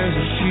 pairs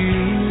of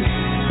shoes.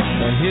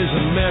 His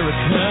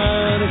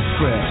American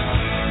Express.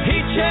 He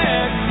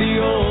checked the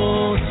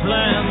oil,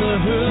 slammed the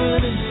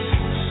hood,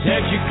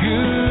 said you're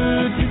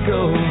good to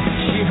go.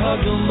 She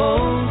hugged them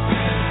both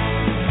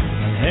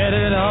and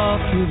headed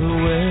off to the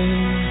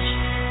West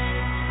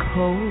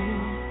Coast.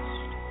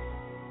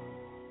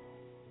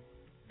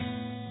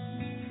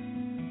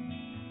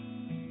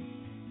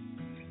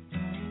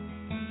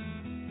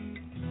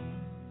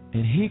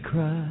 And he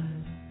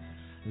cried,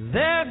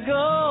 there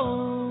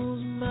goes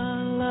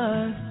my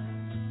life.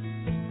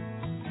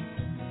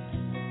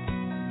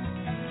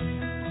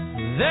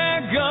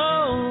 There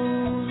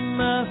goes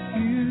my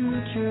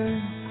future,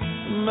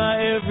 my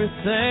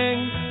everything.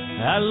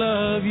 I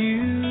love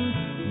you,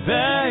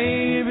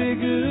 baby.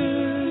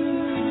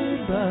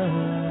 Goodbye.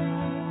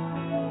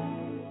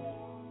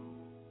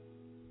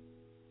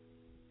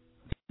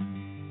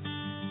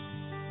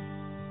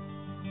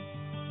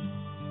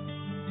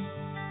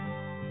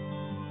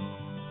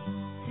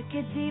 Took a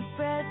deep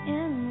breath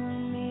in the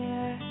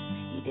mirror.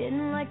 You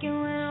didn't like it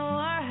when I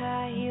wore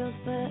high heels,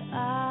 but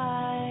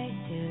I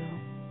do.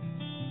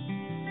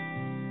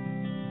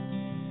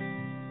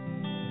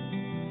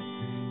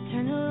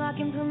 Turned the lock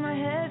and put my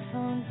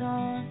headphones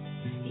on.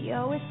 He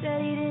always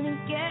said he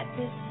didn't get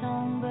this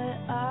song, but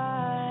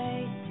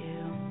I do.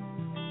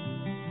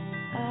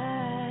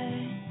 I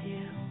do.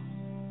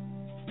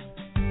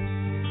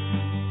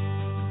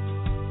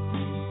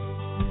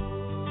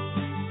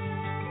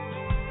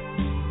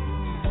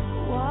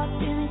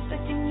 Walked in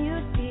expecting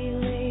you'd be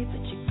late,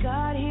 but you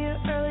got here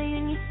early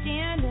and you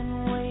stand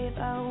and wave.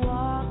 I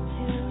walked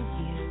to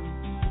you.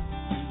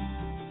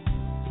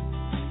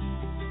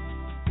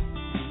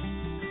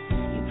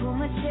 Pull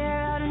my chair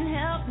out and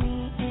help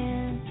me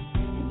in.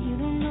 And you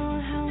don't know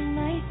how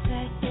nice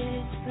that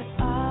is, but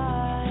I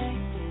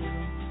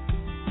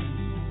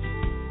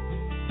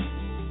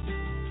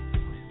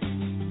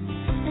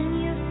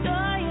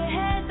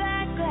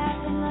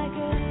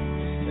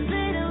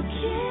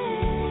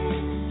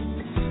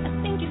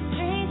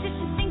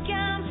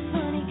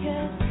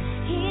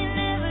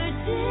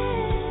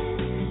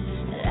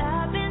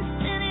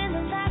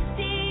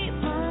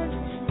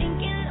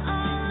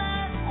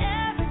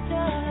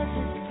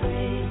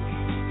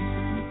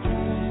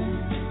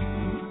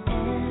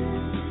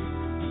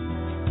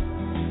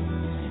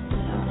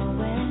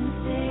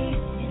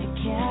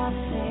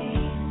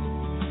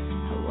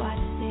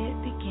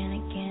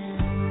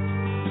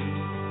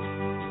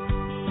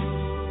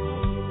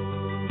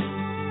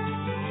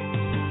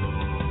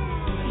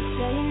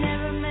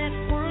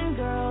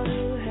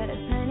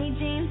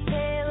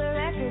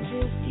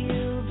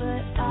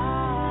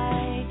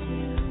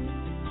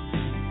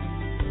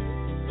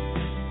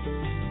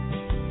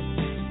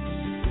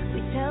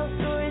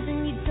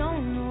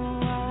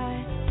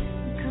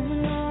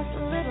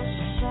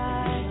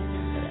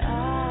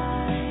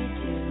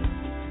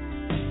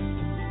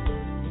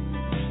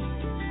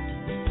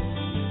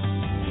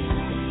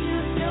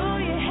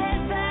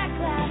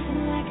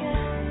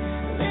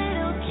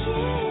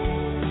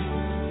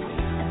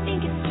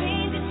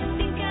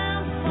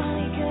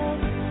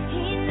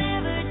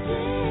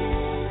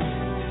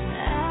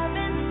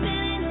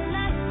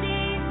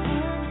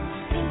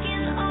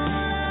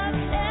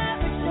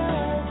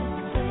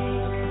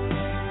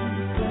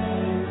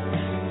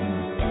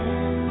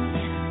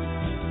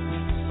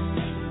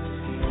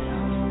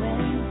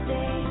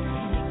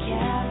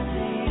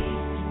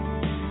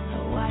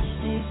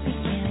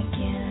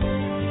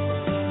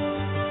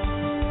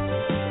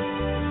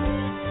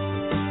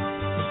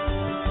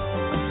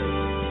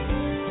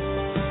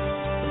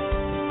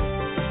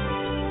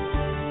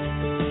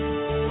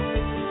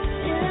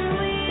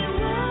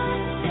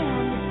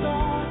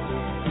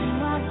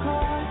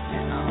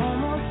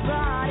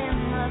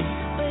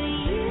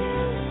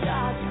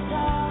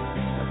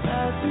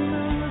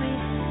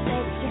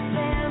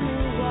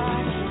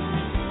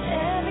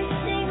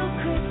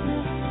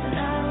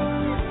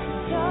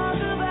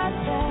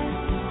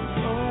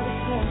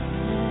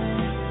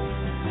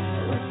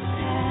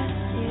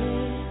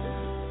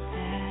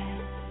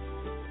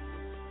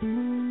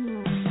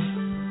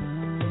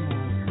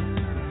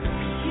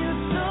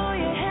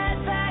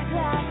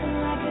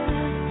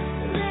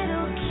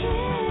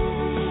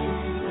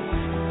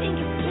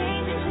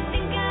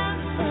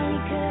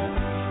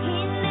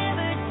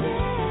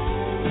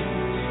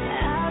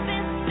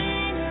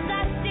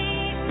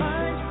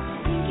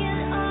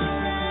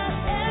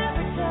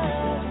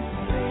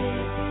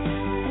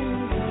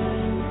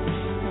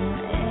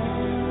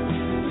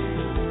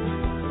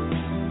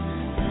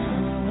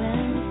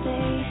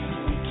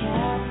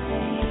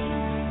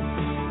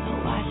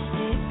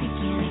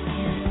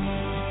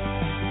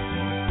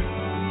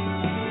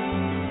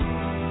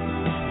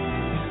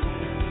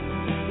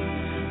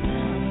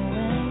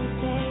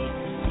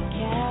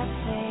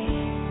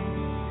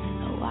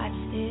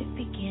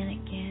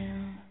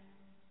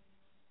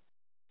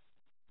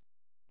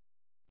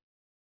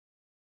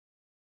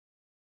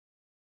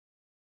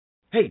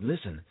Hey,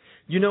 listen.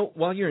 You know,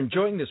 while you're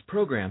enjoying this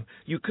program,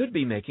 you could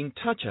be making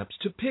touch-ups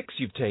to pics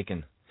you've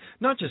taken.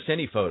 Not just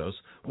any photos,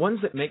 ones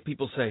that make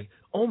people say,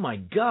 "Oh my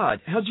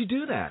God, how'd you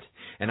do that?"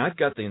 And I've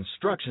got the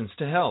instructions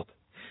to help.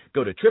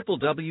 Go to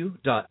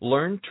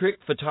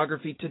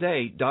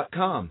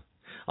www.learntrickphotographytoday.com.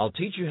 I'll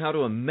teach you how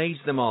to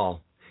amaze them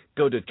all.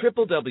 Go to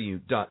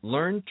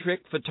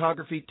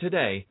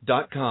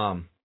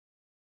www.learntrickphotographytoday.com.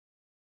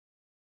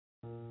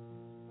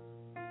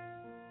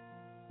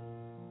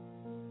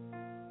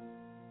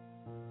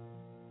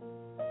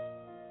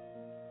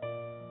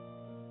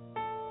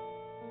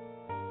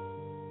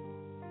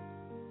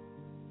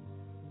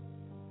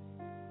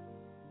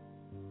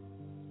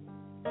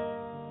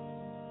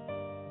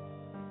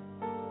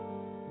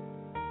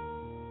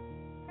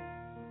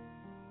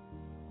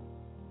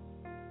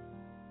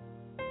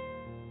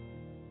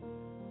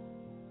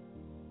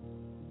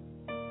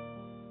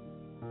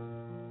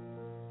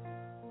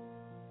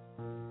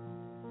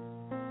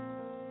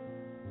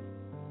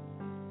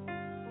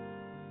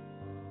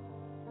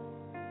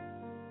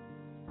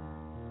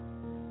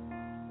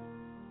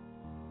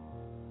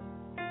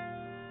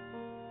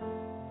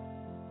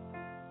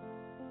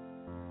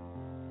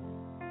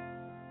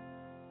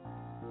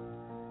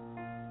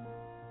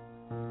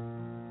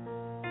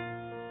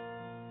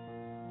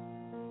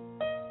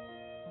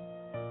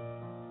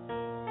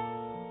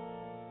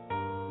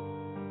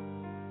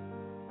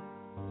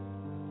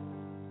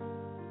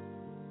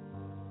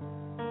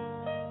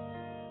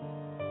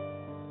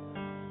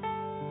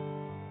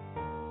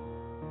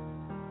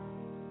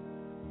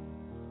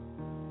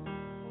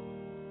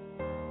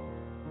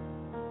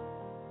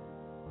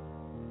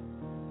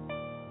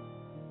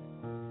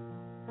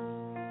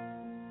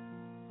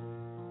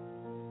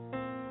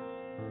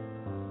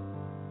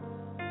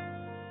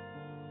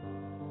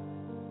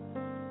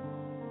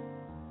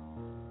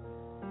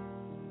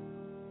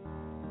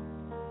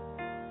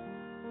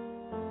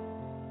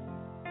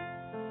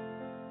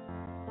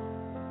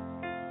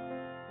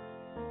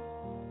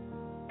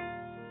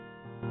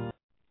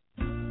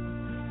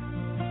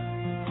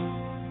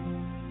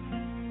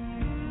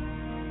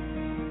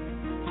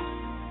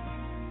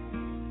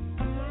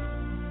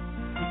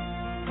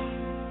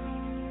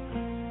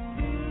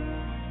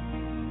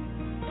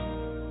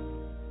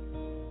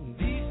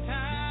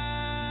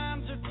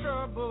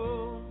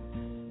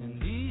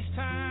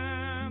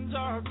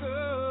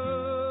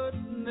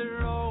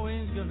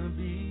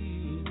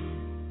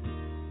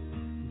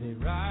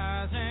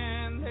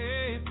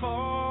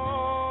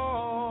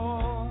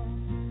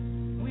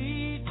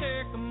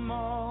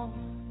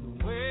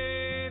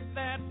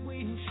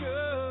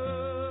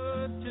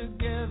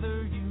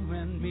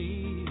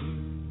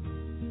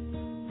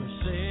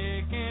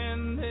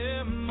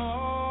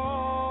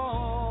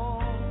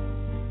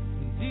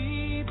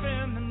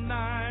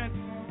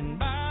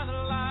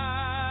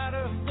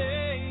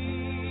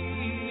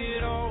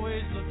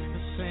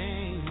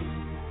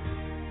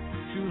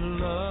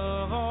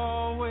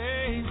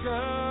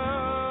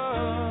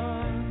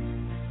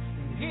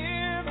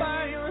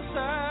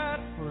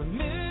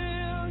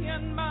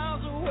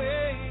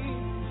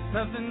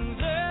 Nothing's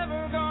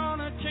ever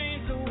gonna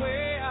change the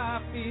way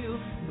I feel.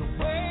 The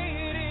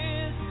way it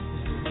is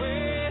the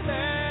way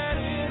that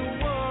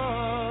it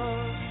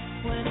was.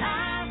 When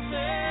I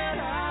said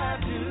I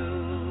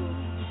do,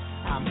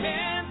 I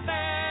meant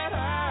that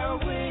I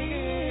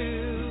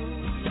will.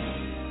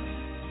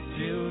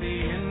 Till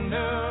the end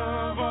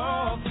of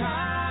all time.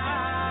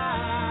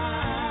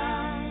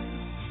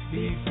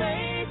 Be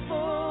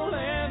faithful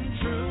and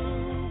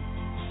true.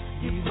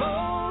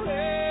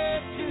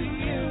 Devoted to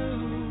you.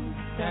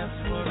 That's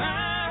what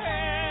I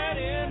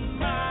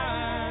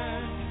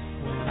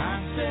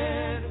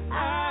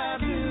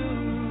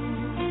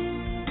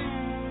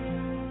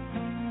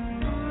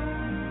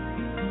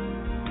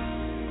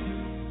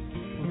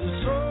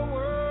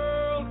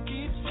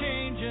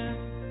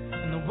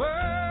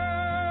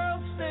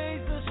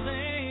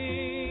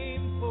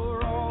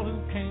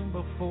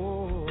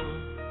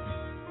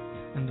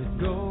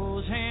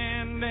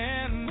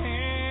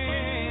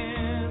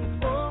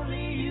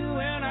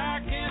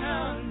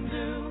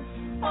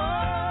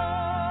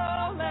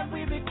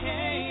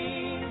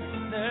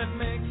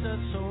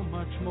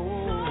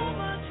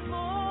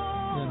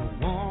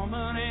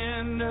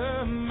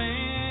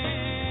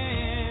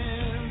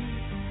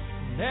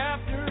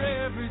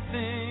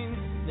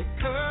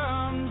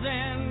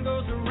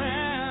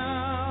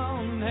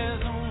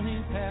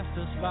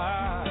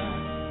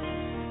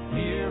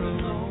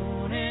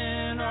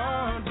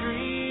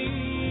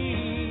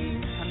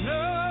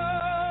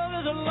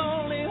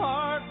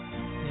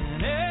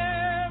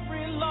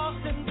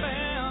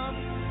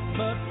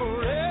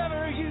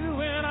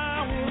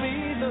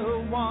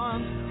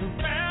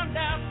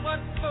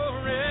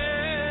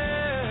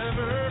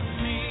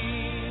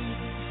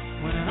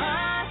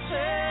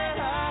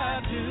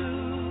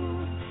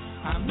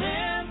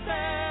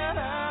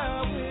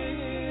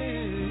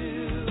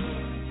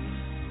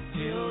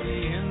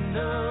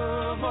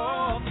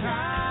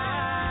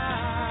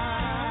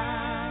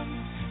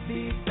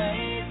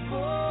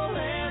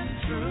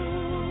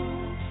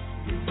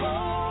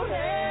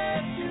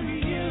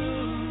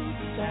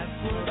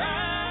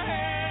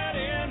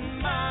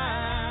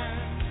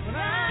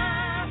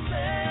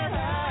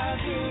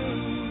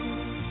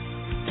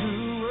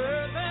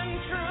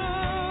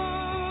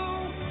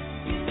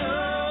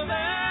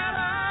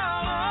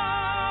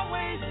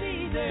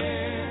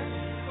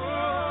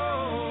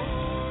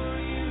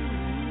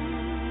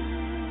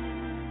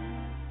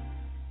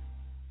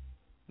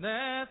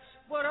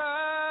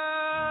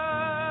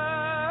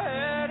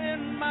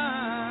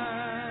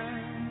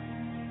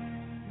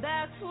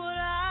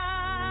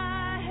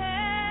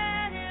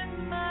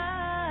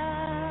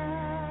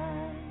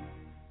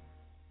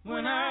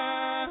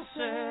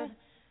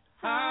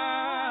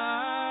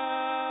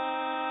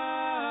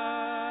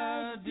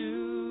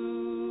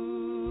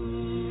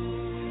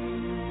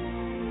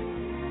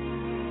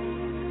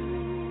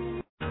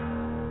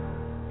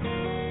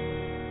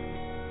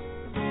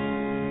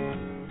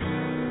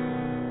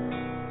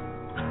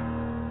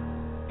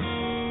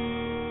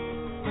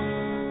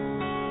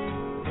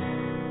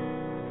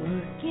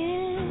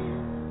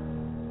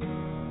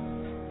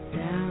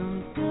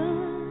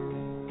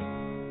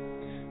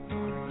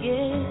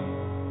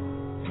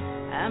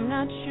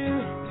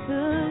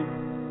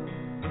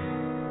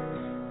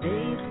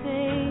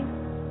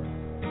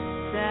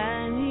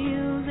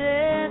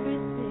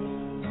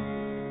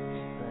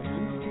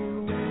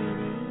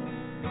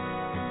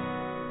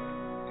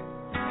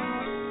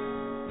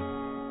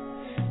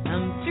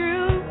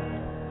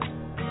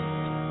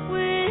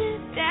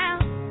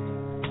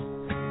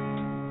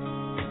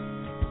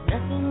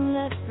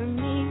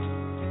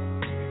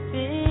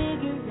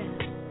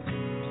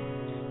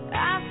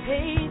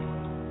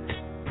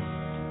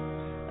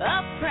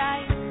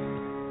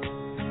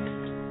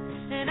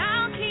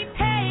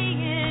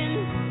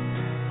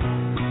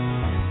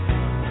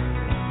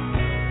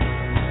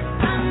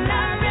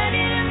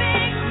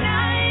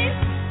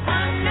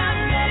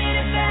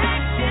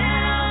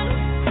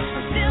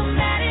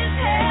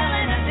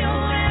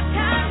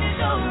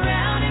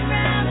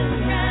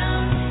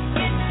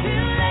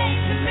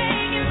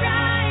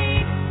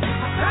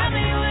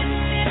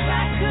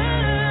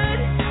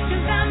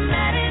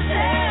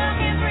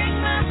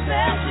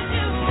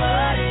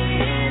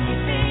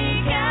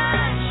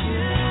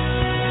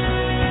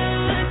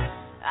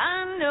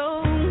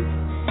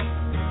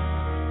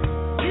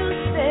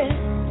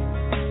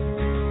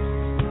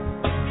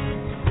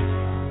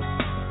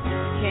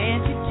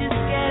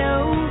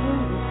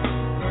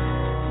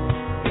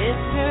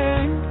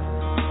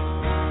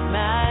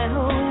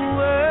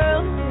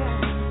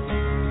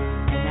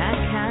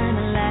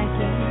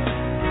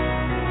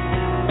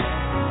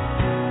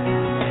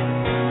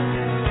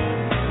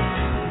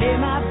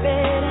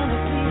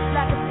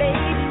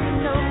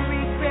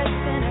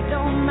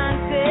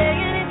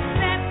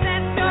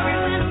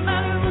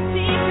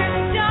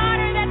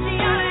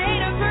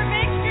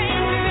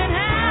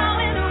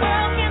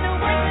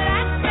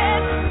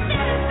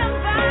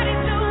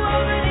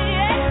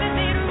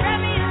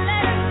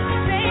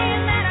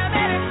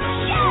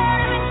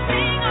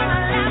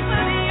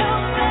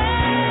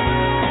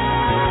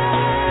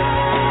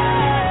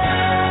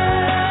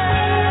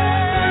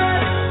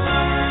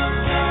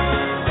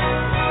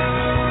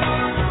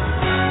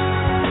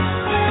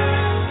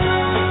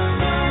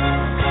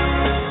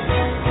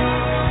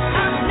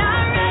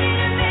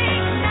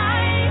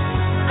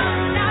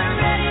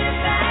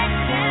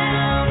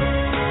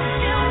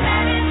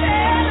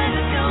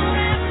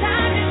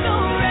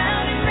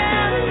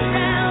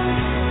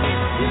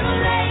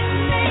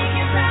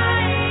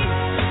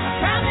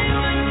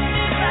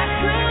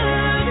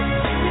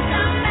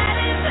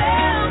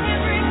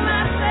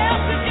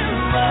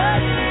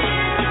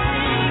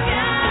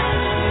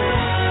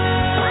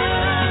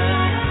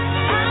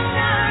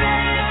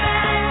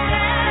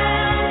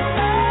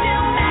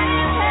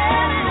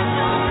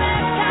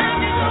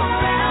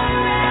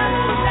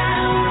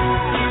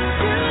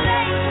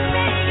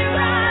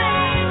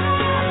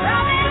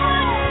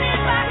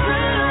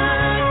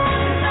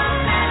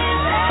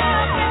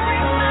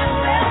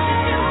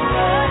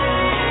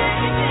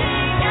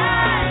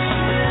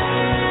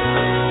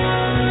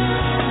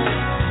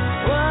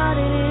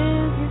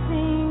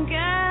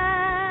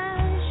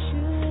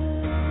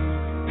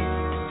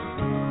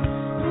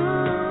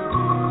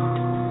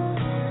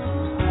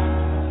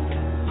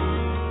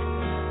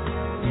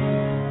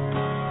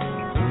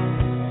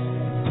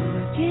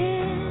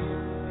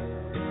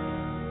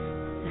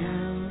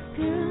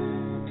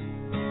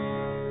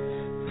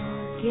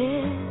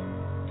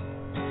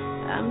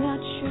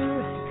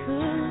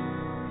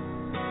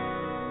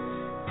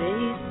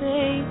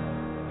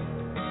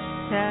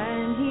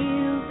Time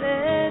heals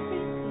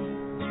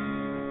everything,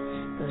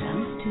 but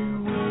I'm still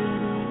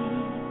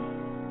waiting.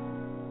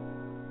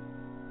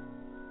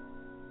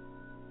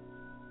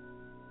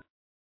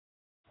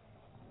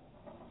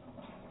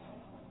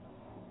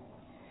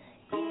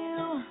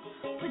 You,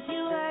 with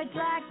your words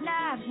like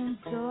knives and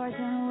swords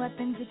and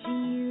weapons that you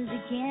use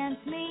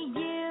against me,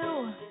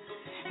 you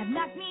have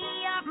knocked me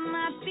off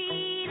my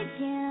feet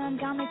again,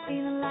 got me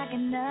feeling like a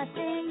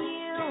nothing.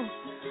 You,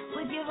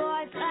 with your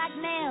voice like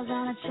nails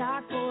on a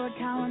chalkboard,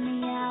 calling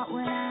me out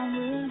when I'm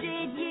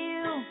wounded.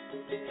 You,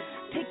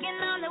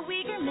 picking on the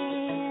weaker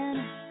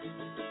man.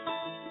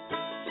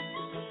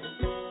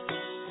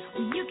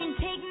 Well, you can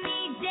take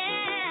me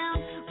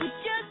down with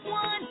just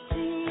one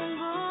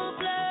single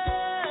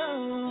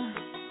blow.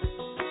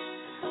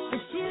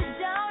 But you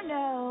don't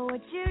know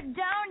what you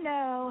don't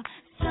know.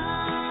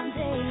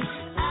 Someday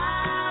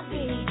I'll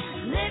be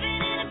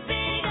living in a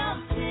big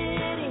old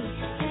city,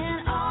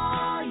 and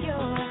all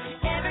you're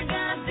ever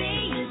gonna be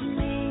is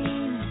me.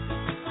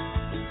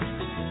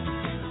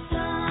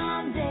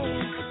 Someday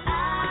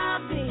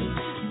I'll be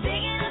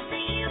big enough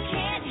that you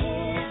can't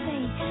hit me,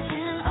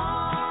 and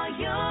all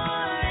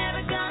you're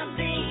ever gonna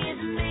be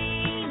is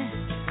mean.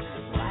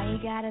 Why you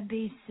gotta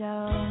be so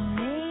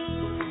mean?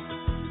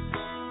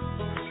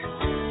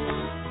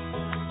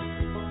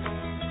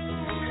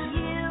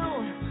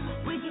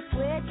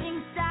 Switching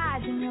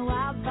sides and your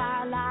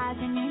wildfire lies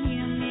and your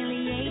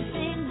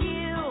humiliation.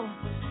 You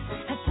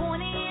have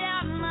pointed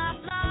out my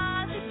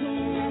flaws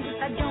again.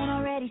 If I don't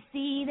already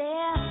see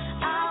them,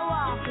 I'll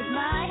walk with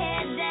my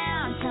head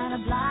down, trying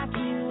to block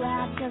you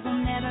out, 'cause I'll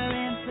never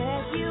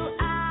impress you.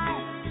 I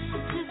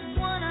just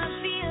wanna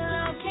feel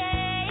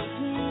okay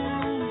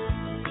again.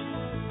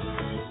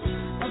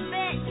 I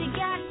bet you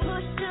got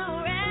pushed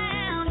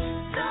around,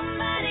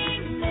 somebody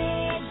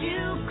made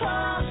you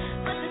cold,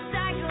 but the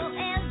cycle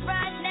ends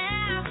right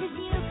now, 'cause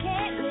you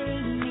can't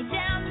lead me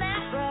down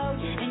that road,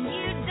 and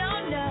you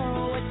don't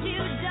know what you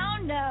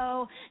don't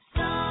know.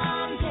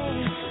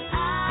 Someday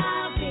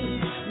I'll be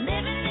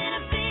living in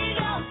a big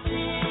old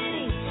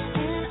city,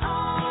 and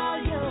all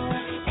you're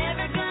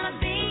ever gonna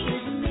be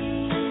is me.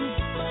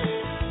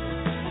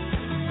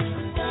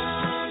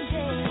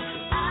 Someday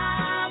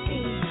I'll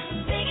be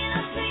big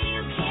enough so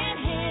you can't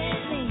hit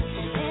me,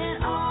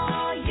 and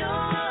all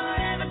you're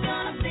ever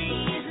gonna be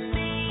is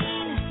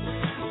mean.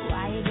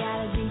 Why you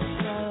gotta be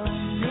so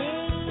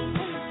mean?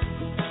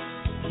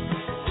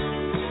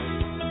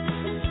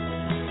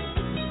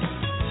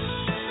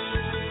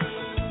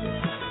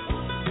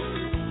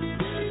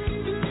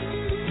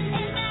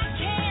 And I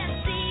can't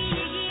see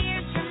you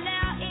years from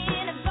now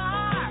in a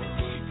bar,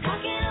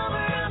 talking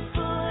over a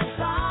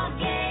football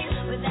game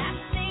with that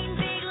same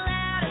big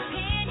loud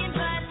opinion,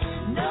 but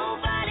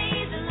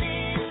nobody's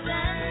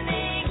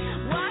listening.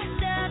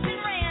 Washed up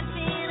and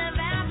ranting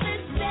about the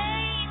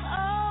same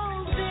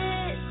old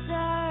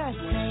bitter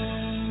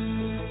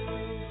thing.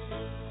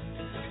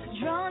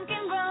 Drunk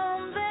and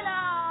grumbling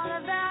all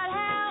about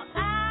how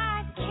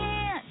I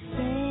can't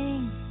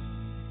sing,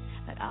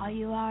 but all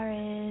you are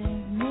is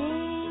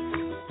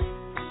mean.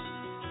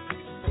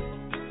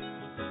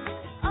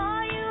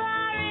 All you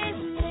are is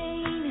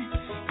mean,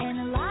 and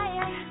a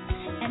liar,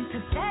 and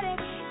pathetic,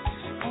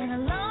 and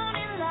alone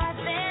in life,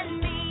 and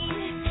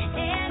mean,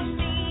 and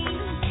mean,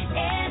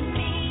 and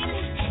mean,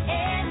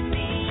 and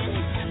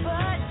mean.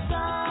 But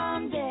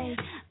someday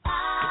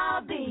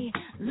I'll be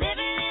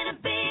living in a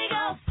big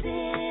old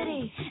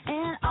city,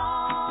 and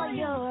all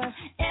you're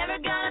ever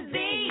gonna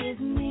be is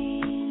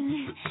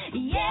mean.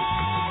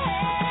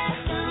 Yeah,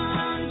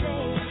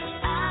 someday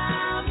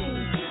I'll be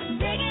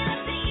big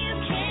enough that you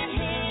can't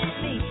hit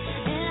me,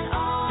 and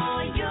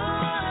all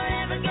you're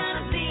ever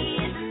gonna be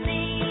is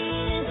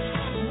mean.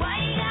 Why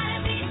you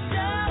gotta be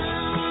so?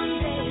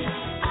 Someday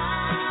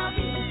I'll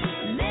be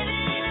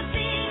living in a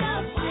big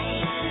old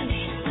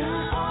city,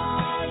 and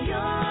all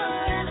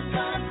you're ever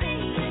gonna be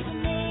is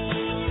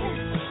mean.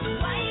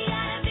 Why you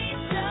gotta be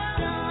so?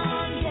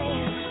 Someday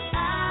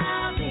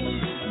I'll be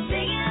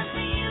big enough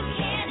so you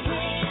can't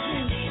hit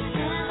me,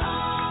 and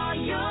all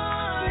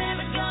you're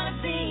ever gonna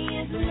be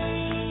is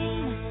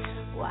mean.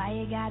 Why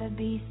you gotta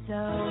be so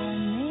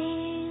mean?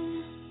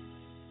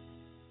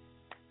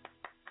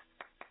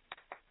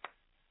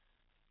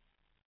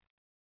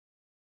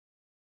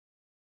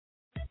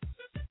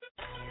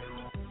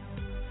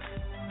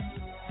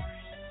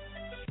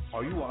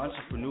 Are you an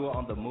entrepreneur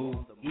on the move?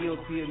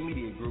 EOTM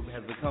Media Group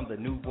has become the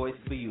new voice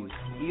for you.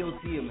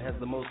 EOTM has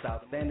the most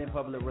outstanding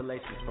public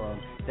relations firm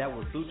that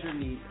will suit your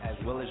needs as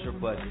well as your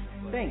budget.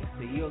 Thanks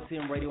to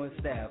EOTM Radio and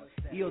staff,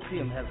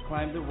 EOTM has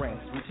climbed the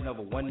ranks, reaching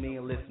over 1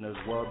 million listeners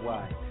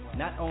worldwide.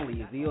 Not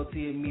only is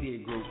EOTM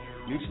Media Group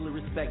mutually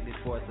respected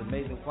for its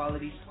amazing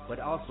quality, but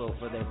also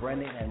for their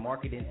branding and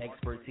marketing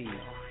expertise.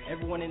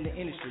 Everyone in the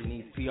industry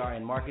needs PR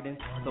and marketing,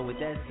 so with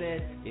that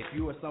said, if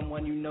you or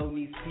someone you know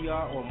needs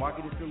PR or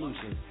marketing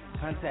solutions,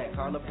 contact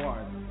Carla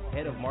Barnes,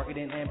 Head of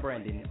Marketing and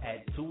Branding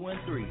at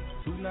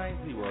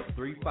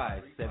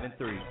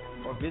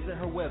 213-290-3573, or visit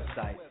her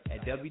website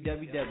at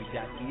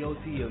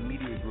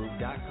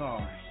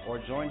www.eotmmediagroup.com, or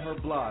join her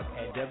blog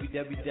at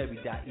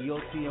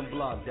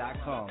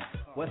www.eotmblog.com.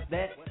 What's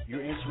that?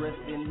 You're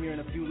interested in hearing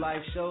a few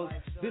live shows?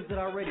 Visit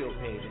our radio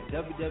page at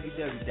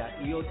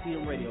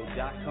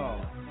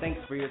www.eotmradio.com. Thanks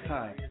for your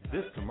time.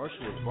 This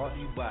commercial is brought to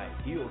you by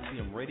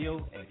EOTM Radio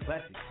and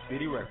Classic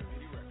City Records.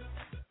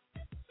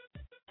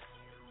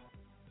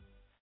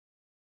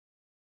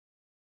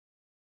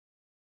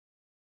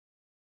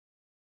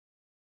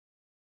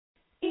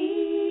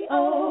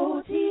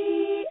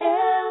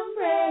 EOTM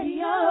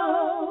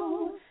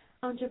Radio,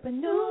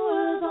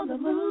 entrepreneurs on the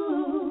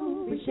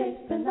move,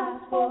 reshaping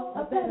lives for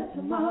a better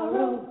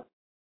tomorrow.